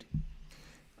speed.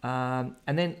 And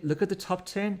then look at the top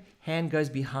turn, hand goes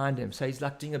behind him. So he's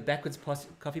like doing a backwards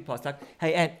coffee pass, like,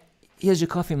 hey, Ant, here's your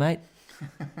coffee, mate.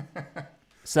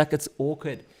 It's like it's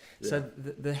awkward. Yeah. So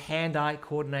the hand-eye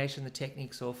coordination, the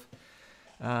techniques of...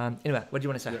 anyway, what do you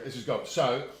want to say? Yeah, this is go.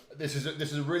 So this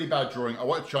is a really bad drawing. I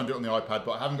wanted to try and do it on the iPad,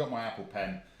 but I haven't got my Apple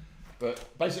Pen.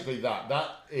 But basically that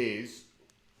is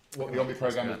what the Ombi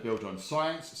program is built on.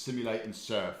 Science, simulate, and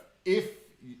surf.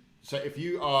 If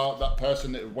you are that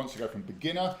person that wants to go from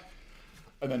beginner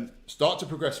and then start to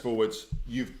progress forwards,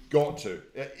 you've got to.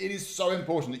 It is so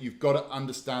important that you've got to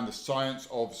understand the science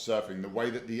of surfing, the way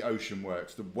that the ocean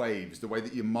works, the waves, the way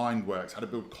that your mind works, how to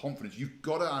build confidence. You've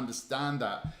got to understand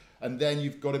that. And then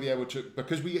you've got to be able to,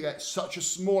 because we get such a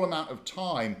small amount of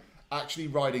time actually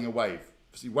riding a wave.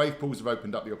 See, wave pools have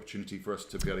opened up the opportunity for us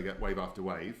to be able to get wave after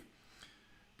wave.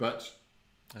 But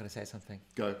I'm going to say something.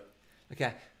 Go.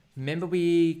 Okay. Remember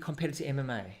we compared it to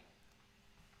MMA?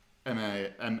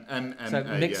 So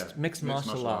mixed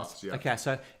martial arts. Yeah. Okay,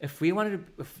 so if we wanted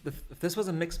to, if this was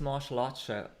a mixed martial arts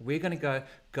show, we're going to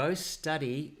go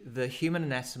study the human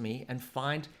anatomy and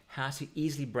find how to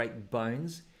easily break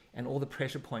bones and all the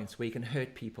pressure points where you can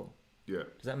hurt people. Yeah.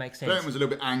 Does that make sense? Clayton was a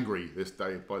little bit angry this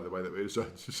day, by the way, that we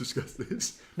decided to discuss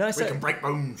this. No, we can break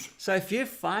bones. So if you're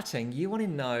fighting, you want to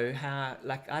know how,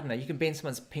 you can bend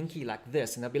someone's pinky like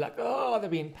this, and they'll be like, oh, they'll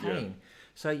be in pain. Yeah.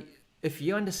 So if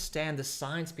you understand the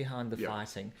science behind the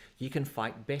fighting, you can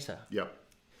fight better. Yeah.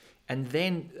 And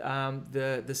then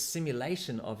the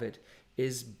simulation of it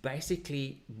is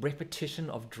basically repetition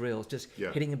of drills, just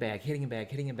hitting a bag.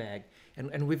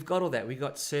 And we've got all that. We've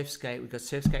got surf skate, we've got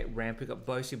surf skate ramp, we've got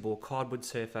Bosey ball, cardboard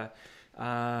surfer,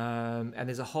 and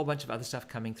there's a whole bunch of other stuff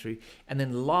coming through. And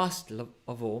then last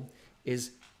of all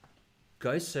is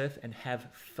go surf and have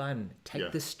fun.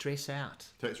 Take the stress out.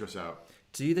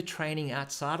 Do the training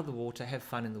outside of the water, have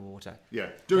fun in the water.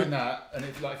 Yeah, doing that, and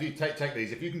if you take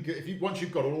these, once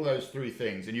you've got all those three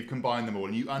things and you've combined them all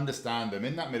and you understand them,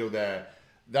 in that middle there,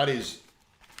 that is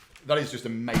just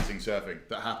amazing surfing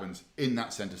that happens in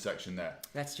that center section there.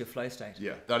 That's your flow state.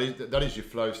 Yeah, that is your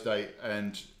flow state,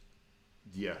 and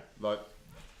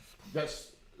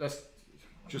let's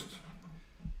just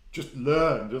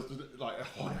learn.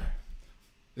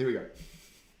 Here we go.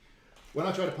 When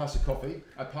I try to pass a coffee,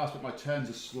 I pass, but my turns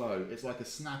are slow. It's like a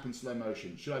snap in slow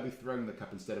motion. Should I be throwing the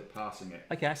cup instead of passing it?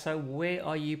 Okay, so where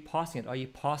are you passing it? Are you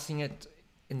passing it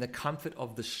in the comfort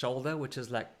of the shoulder, which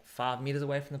is like 5 meters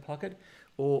away from the pocket?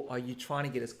 Or are you trying to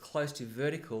get as close to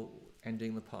vertical and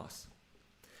doing the pass?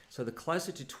 So the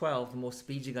closer to 12, the more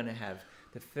speed you're going to have.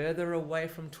 The further away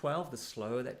from 12, the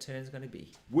slower that turn is going to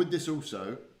be. Would this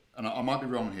also, and I might be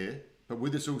wrong here, but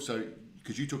would this also,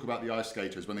 because you talk about the ice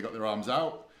skaters, when they got their arms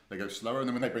out, they go slower, and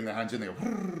then when they bring their hands in, they go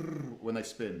when they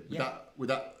spin. Would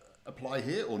that apply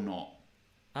here or not?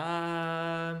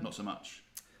 Not so much.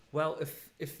 Well,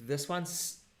 if this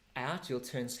one's out, you'll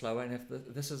turn slower, and if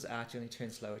this is out, you only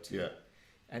turn slower too. Yeah.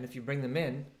 And if you bring them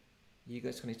in, you're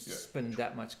just going to spin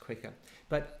that much quicker.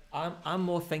 But I'm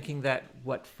more thinking that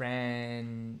what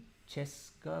Francesco,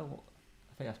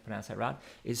 I think I pronounced that right,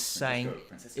 is saying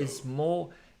is more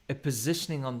a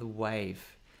positioning on the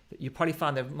wave. You probably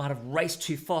find they might have raced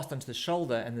too fast onto the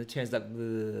shoulder and the turn's like,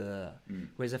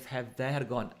 whereas if they had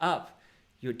gone up,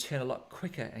 you would turn a lot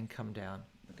quicker and come down.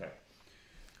 Okay.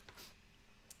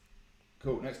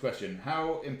 Cool. Next question.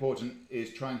 How important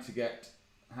is trying to get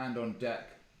hand on deck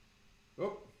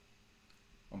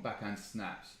on backhand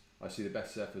snaps? I see the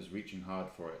best surfers reaching hard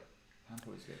for it. How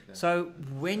important is it there? So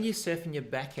when you're surfing your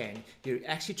backhand, you're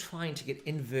actually trying to get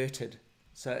inverted.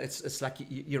 So it's like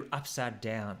you're upside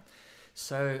down.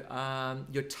 So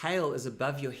your tail is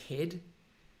above your head,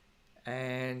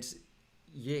 and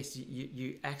yes,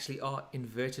 you actually are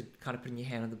inverted, kind of putting your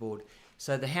hand on the board.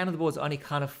 So the hand on the board is only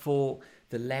kind of for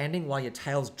the landing while your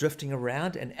tail's drifting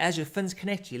around, and as your fins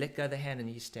connect, you let go of the hand and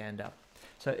you stand up.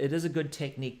 So it is a good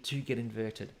technique to get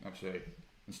inverted. Absolutely.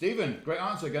 And Stephen, great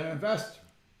answer. Going to invest.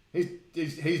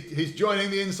 He's joining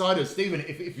the insiders. Stephen,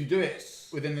 if you do it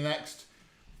within the next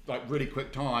really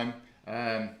quick time,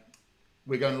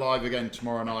 we're going live again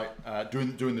tomorrow night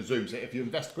doing the Zoom. So if you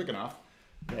invest quick enough,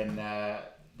 then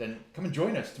come and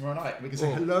join us tomorrow night. We can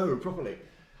say hello properly.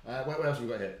 What else have we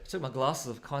got here? Took my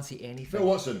glasses off, can't see anything. Phil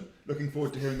Watson, looking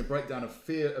forward to hearing the breakdown of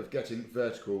fear of getting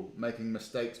vertical, making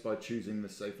mistakes by choosing the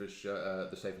safer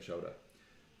shoulder.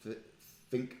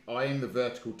 Think eyeing the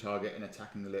vertical target and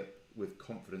attacking the lip with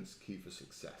confidence key for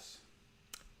success.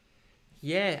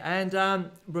 Yeah, and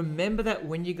remember that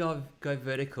when you go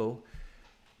vertical,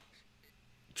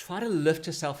 try to lift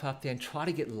yourself up there and try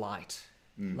to get light.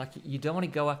 Like you don't want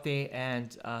to go up there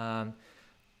and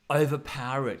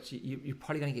overpower it. You're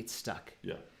probably going to get stuck.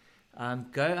 Yeah.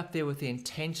 Go up there with the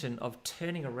intention of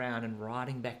turning around and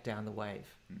riding back down the wave.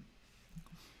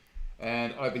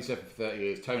 And I've been surfing for 30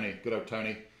 years. Tony, good old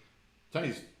Tony.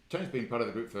 Tony's been part of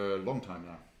the group for a long time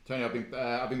now. Tony,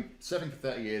 I've been surfing for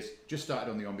 30 years. Just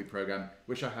started on the OMBI program.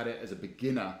 Wish I had it as a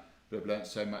beginner, but I've learnt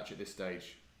so much at this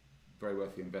stage. Very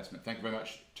worth the investment. Thank you very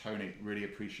much, Tony. Really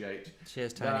appreciate.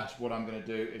 Cheers, Tony. That's what I'm going to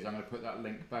do. Is I'm going to put that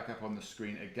link back up on the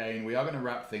screen again. We are going to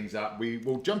wrap things up. We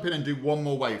will jump in and do one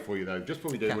more wave for you though. Just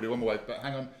before we do, we'll do one more wave. But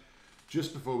hang on,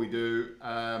 just before we do,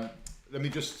 let me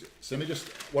just.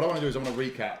 What I want to do is I want to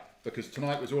recap, because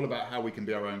tonight was all about how we can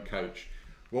be our own coach.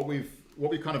 What we've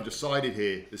kind of decided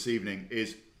here this evening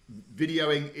is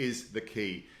videoing is the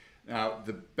key. Now,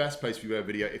 the best place for you to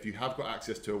video, if you have got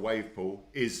access to a wave pool,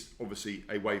 is obviously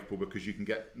a wave pool, because you can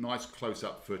get nice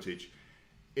close-up footage.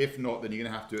 If not, then you're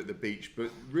going to have to do it at the beach.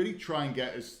 But really try and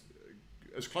get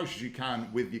as close as you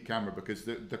can with your camera, because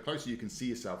the closer you can see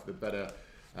yourself, the better.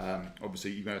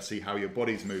 Obviously, you're going to see how your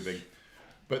body's moving.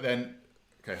 But then,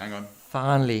 okay, hang on.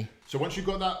 Finally. So once you've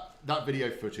got that video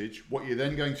footage, what you're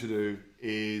then going to do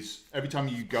is every time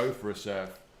you go for a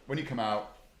surf, when you come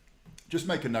out, just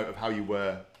make a note of how you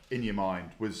were in your mind.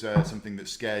 Was something that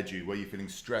scared you? Were you feeling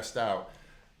stressed out?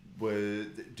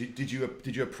 Did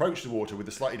you approach the water with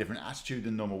a slightly different attitude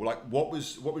than normal? Like what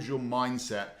was your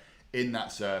mindset in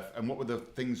that surf, and what were the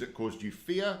things that caused you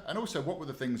fear, and also what were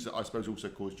the things that I suppose also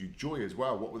caused you joy as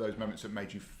well? What were those moments that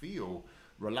made you feel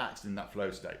relaxed in that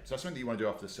flow state? So that's something that you want to do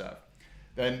after the surf.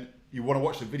 Then you want to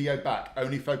watch the video back.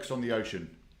 Only focus on the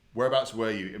ocean. Whereabouts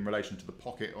were you in relation to the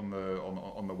pocket on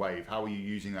the wave? How were you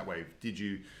using that wave? Did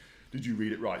you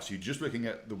read it right? So you're just looking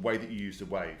at the way that you used the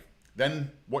wave.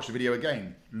 Then watch the video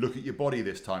again. Look at your body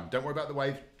this time. Don't worry about the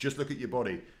wave. Just look at your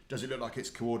body. Does it look like it's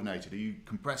coordinated? Are you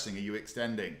compressing? Are you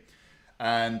extending?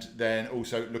 And then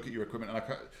also look at your equipment. And I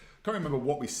can't remember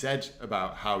what we said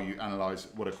about how you analyze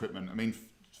what equipment. I mean,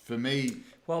 for me...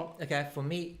 Well, okay, for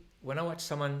me, when I watch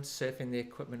someone surfing the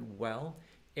equipment well,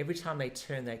 every time they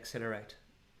turn, they accelerate.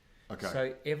 Okay.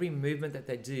 So every movement that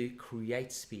they do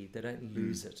creates speed. They don't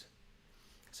lose it.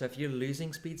 So if you're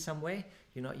losing speed somewhere,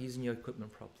 you're not using your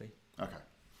equipment properly. Okay,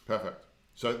 perfect.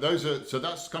 So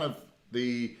that's kind of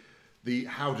the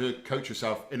how to coach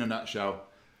yourself in a nutshell.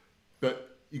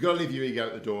 But you got to leave your ego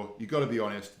at the door. You got to be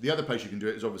honest. The other place you can do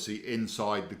it is obviously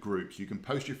inside the groups. You can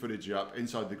post your footage up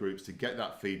inside the groups to get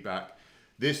that feedback.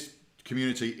 This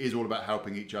community is all about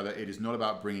helping each other. It is not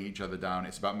about bringing each other down.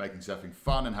 It's about making surfing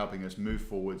fun and helping us move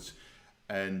forwards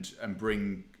and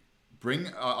bring.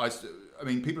 I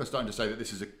mean, people are starting to say that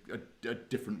this is a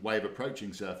different way of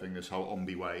approaching surfing, this whole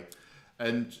OMBI way.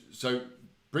 And so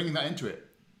bringing that into it,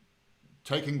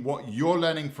 taking what you're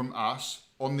learning from us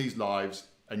on these lives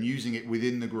and using it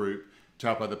within the group to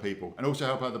help other people, and also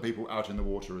help other people out in the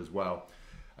water as well.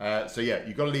 So yeah,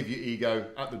 you've got to leave your ego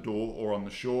at the door or on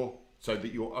the shore so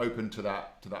that you're open to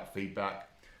that feedback.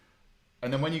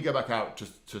 And then when you go back out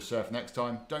to surf next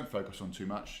time, don't focus on too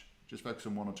much. Just focus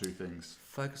on one or two things.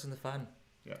 Focus on the fun.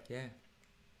 Yeah.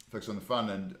 Focus on the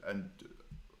fun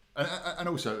and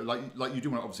also like you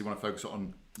do obviously want to focus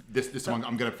on this time.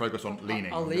 I'm going to focus on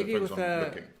leaning. I'll leave you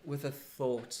with a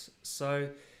thought. So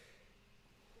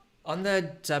on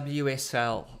the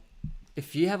WSL,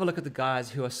 if you have a look at the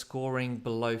guys who are scoring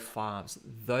below fives,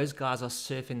 those guys are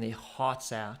surfing their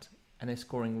hearts out and they're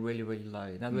scoring really, really low.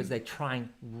 In other words, they're trying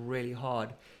really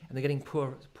hard and they're getting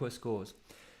poor scores.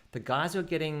 The guys who are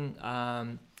getting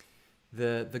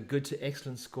the good to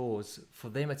excellent scores, for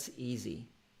them it's easy.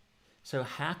 So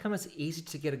how come it's easy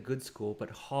to get a good score but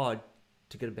hard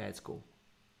to get a bad score?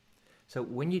 So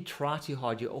when you try too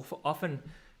hard, you often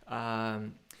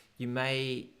you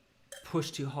may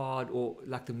push too hard, or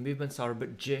like the movements are a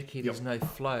bit jerky, there's no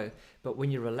flow. But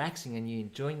when you're relaxing and you're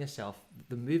enjoying yourself,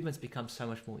 the movements become so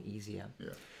much more easier. Yeah.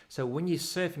 So when you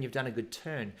surf and you've done a good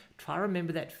turn, try to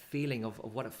remember that feeling of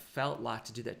what it felt like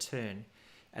to do that turn,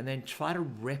 and then try to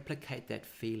replicate that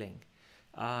feeling.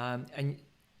 And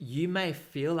you may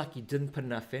feel like you didn't put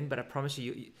enough in, but I promise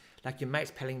you, like your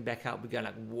mates paddling back out, we're going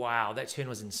like, wow, that turn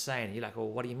was insane. And you're like, well,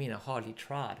 what do you mean? I hardly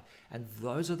tried. And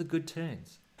those are the good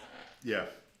turns. Yeah.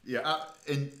 Yeah.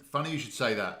 And funny you should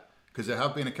say that, because there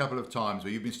have been a couple of times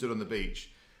where you've been stood on the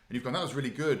beach and you've gone, that was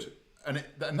really good. And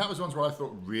that was ones where I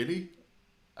thought, really?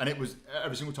 And it was,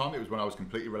 every single time, it was when I was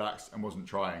completely relaxed and wasn't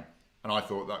trying. And I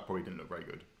thought that probably didn't look very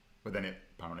good. But then it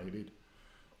apparently did.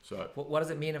 So. What does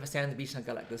it mean if I stand on the beach and I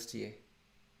go like this to you?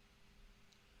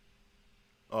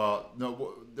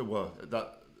 No, well,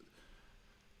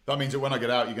 that means that when I get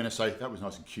out, you're going to say, that was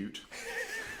nice and cute.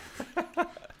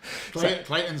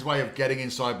 Clayton's way of getting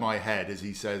inside my head is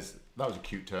he says, that was a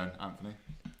cute turn, Anthony.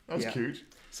 That was cute.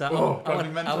 So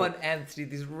I want Anthony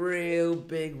these real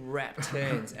big rap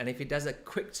turns. And if he does a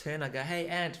quick turn, I go, hey,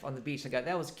 Ant, on the beach. I go,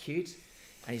 that was cute.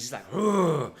 And he's just like,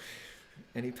 ugh.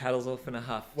 And he paddles off in a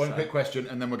huff. One quick question,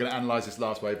 and then we're going to analyse this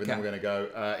last wave, and then we're going to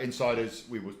go. Insiders,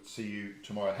 we will see you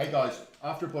tomorrow. Hey guys,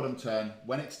 after a bottom turn,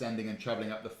 when extending and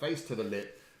travelling up the face to the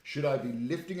lip, should I be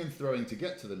lifting and throwing to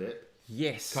get to the lip?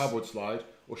 Yes. Cardboard slide,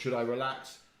 or should I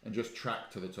relax and just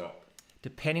track to the top?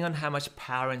 Depending on how much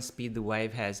power and speed the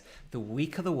wave has, the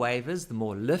weaker the wave is, the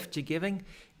more lift you're giving.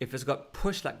 If it's got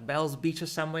push like Bell's Beach or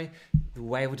somewhere, the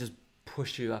wave will just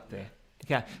push you up there.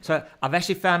 Okay, so I've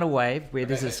actually found a wave where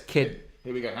there's this kid.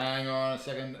 Here we go. Hang on a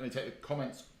second. Let me take the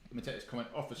comments. Let me take this comment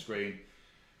off the screen.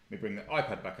 Let me bring the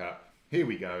iPad back up. Here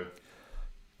we go.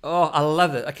 Oh, I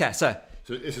love it. Okay, so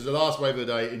this is the last wave of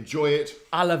the day. Enjoy it.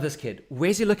 I love this kid.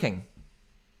 Where's he looking?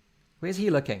 Where's he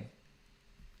looking?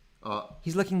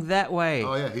 He's looking that way.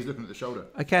 Oh yeah, he's looking at the shoulder.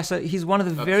 Okay, so he's one of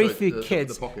the very few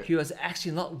kids the who is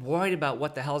actually not worried about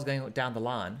what the hell's going down the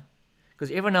line, because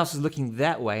everyone else is looking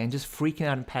that way and just freaking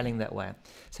out and paddling that way.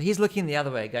 So he's looking the other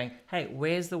way, going, hey,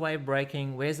 where's the wave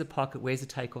breaking? Where's the pocket? Where's the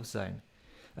takeoff zone?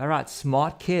 All right,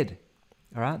 smart kid.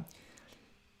 All right.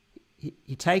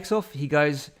 He takes off. He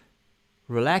goes,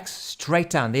 relax, straight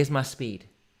down. There's my speed.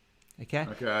 Okay?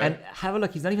 And have a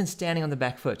look. He's not even standing on the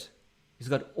back foot. He's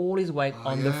got all his weight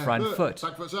on the front foot.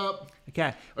 Back foot's up.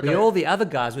 Okay. But all the other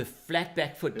guys with flat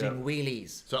back foot doing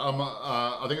wheelies. So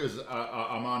I think it was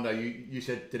Armando. You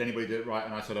said, did anybody do it right?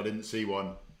 And I said, I didn't see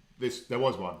one. There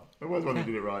was one. There was one who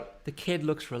did it right. The kid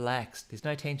looks relaxed. There's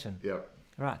no tension. Yeah. All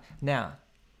right. Now,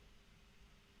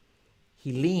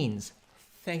 he leans.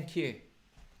 Thank you.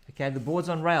 Okay. The board's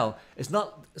on rail. It's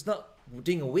not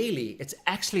doing a wheelie. It's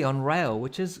actually on rail,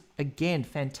 which is, again,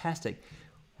 fantastic.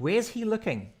 Where's he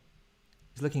looking?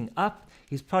 He's looking up.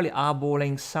 He's probably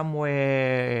eyeballing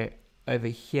somewhere over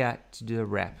here to do a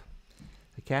wrap.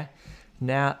 Okay?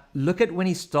 Now, look at when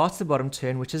he starts the bottom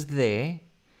turn, which is there,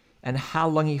 and how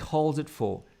long he holds it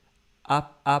for.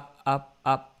 Up, up, up,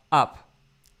 up, up.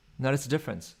 Notice the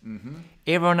difference. Mm-hmm.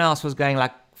 Everyone else was going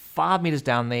like 5 meters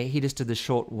down there. He just did the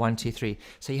short 1, 2, 3.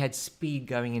 So he had speed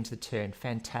going into the turn.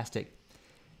 Fantastic.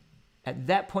 At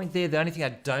that point there, the only thing I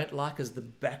don't like is the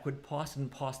backward pass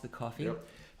and pass the coffee. Yep.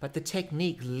 But the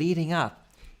technique leading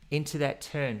up into that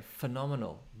turn,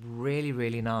 phenomenal. Really,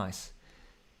 really nice.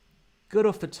 Good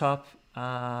off the top. Zoom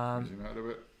out a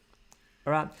bit.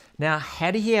 All right. Now,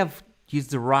 had he have used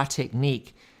the right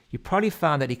technique, you probably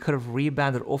found that he could have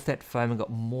rebounded off that foam and got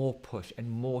more push and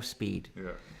more speed. Yeah.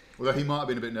 Although he might have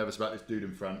been a bit nervous about this dude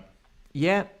in front.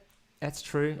 Yeah, that's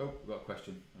true. Oh, we've got a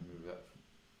question. I'll move that.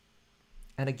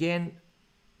 And again,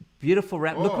 beautiful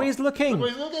wrap. Oh, look where he's looking. Look where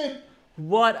he's looking.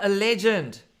 What a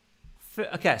legend.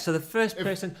 Okay, so the first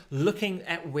person looking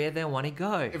at where they want to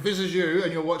go. If this is you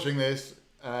and you're watching this,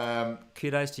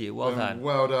 kudos to you. Well done.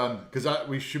 Well done. Because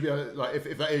we should be able, like,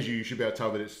 if that is you, you should be able to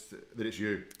tell that it's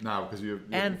you now because your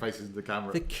face is in the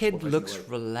camera. The kid looks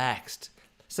relaxed.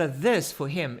 So this for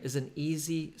him is an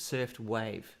easy surfed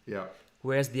wave. Yeah.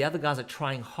 Whereas the other guys are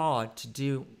trying hard to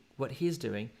do what he's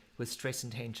doing with stress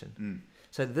and tension. Mm.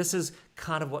 So this is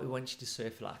kind of what we want you to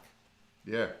surf like.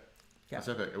 Yeah. That's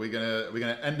epic. Are we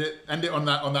gonna end it on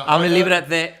that? I'm gonna leave it at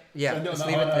that. Yeah, let's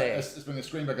leave it there. Let's bring the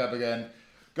screen back up again.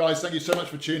 Guys, thank you so much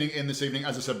for tuning in this evening.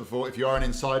 As I said before, if you are an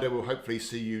insider, we'll hopefully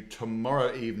see you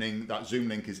tomorrow evening. That Zoom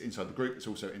link is inside the group. It's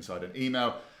also inside an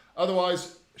email.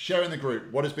 Otherwise, share in the group.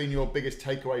 What has been your biggest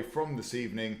takeaway from this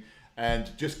evening?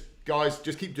 And just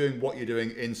keep doing what you're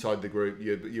doing inside the group.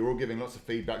 You're all giving lots of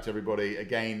feedback to everybody.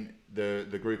 Again,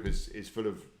 the group is full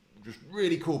of just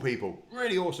really cool people,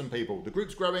 really awesome people. The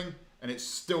group's growing and it's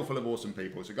still full of awesome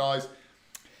people. So guys,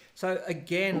 So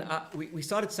again, we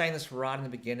started saying this right in the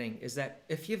beginning, is that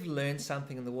if you've learned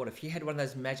something in the water, if you had one of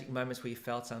those magic moments where you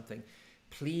felt something,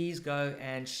 please go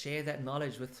and share that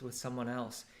knowledge with someone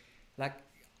else. Like,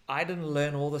 I didn't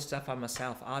learn all this stuff by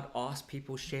myself. I'd ask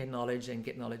people, share knowledge and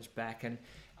get knowledge back. And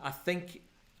I think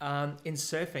in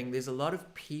surfing, there's a lot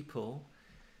of people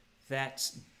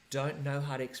that don't know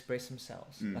how to express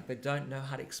themselves. Like, they don't know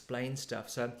how to explain stuff.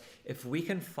 So if we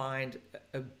can find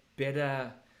a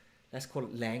better, let's call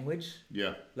it language,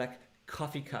 like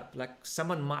coffee cup, like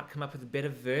someone might come up with a better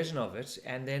version of it,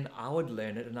 and then I would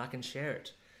learn it and I can share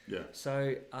it.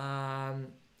 So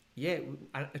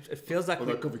it feels like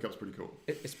although coffee cup's pretty cool.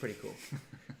 It's pretty cool.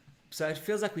 So it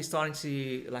feels like we're starting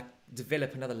to like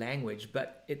develop another language,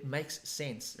 but it makes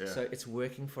sense. So it's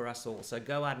working for us all. So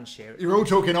go out and share it. You're all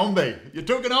talking Ombi. You're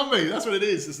talking Ombi. That's what it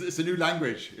is. It's a new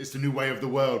language. It's the new way of the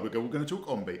world. We're going to talk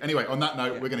Ombi. Anyway, on that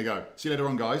note, we're going to go. See you later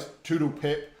on, guys. Toodle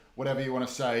pip, whatever you want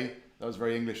to say. That was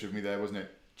very English of me there, wasn't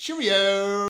it? Cheerio!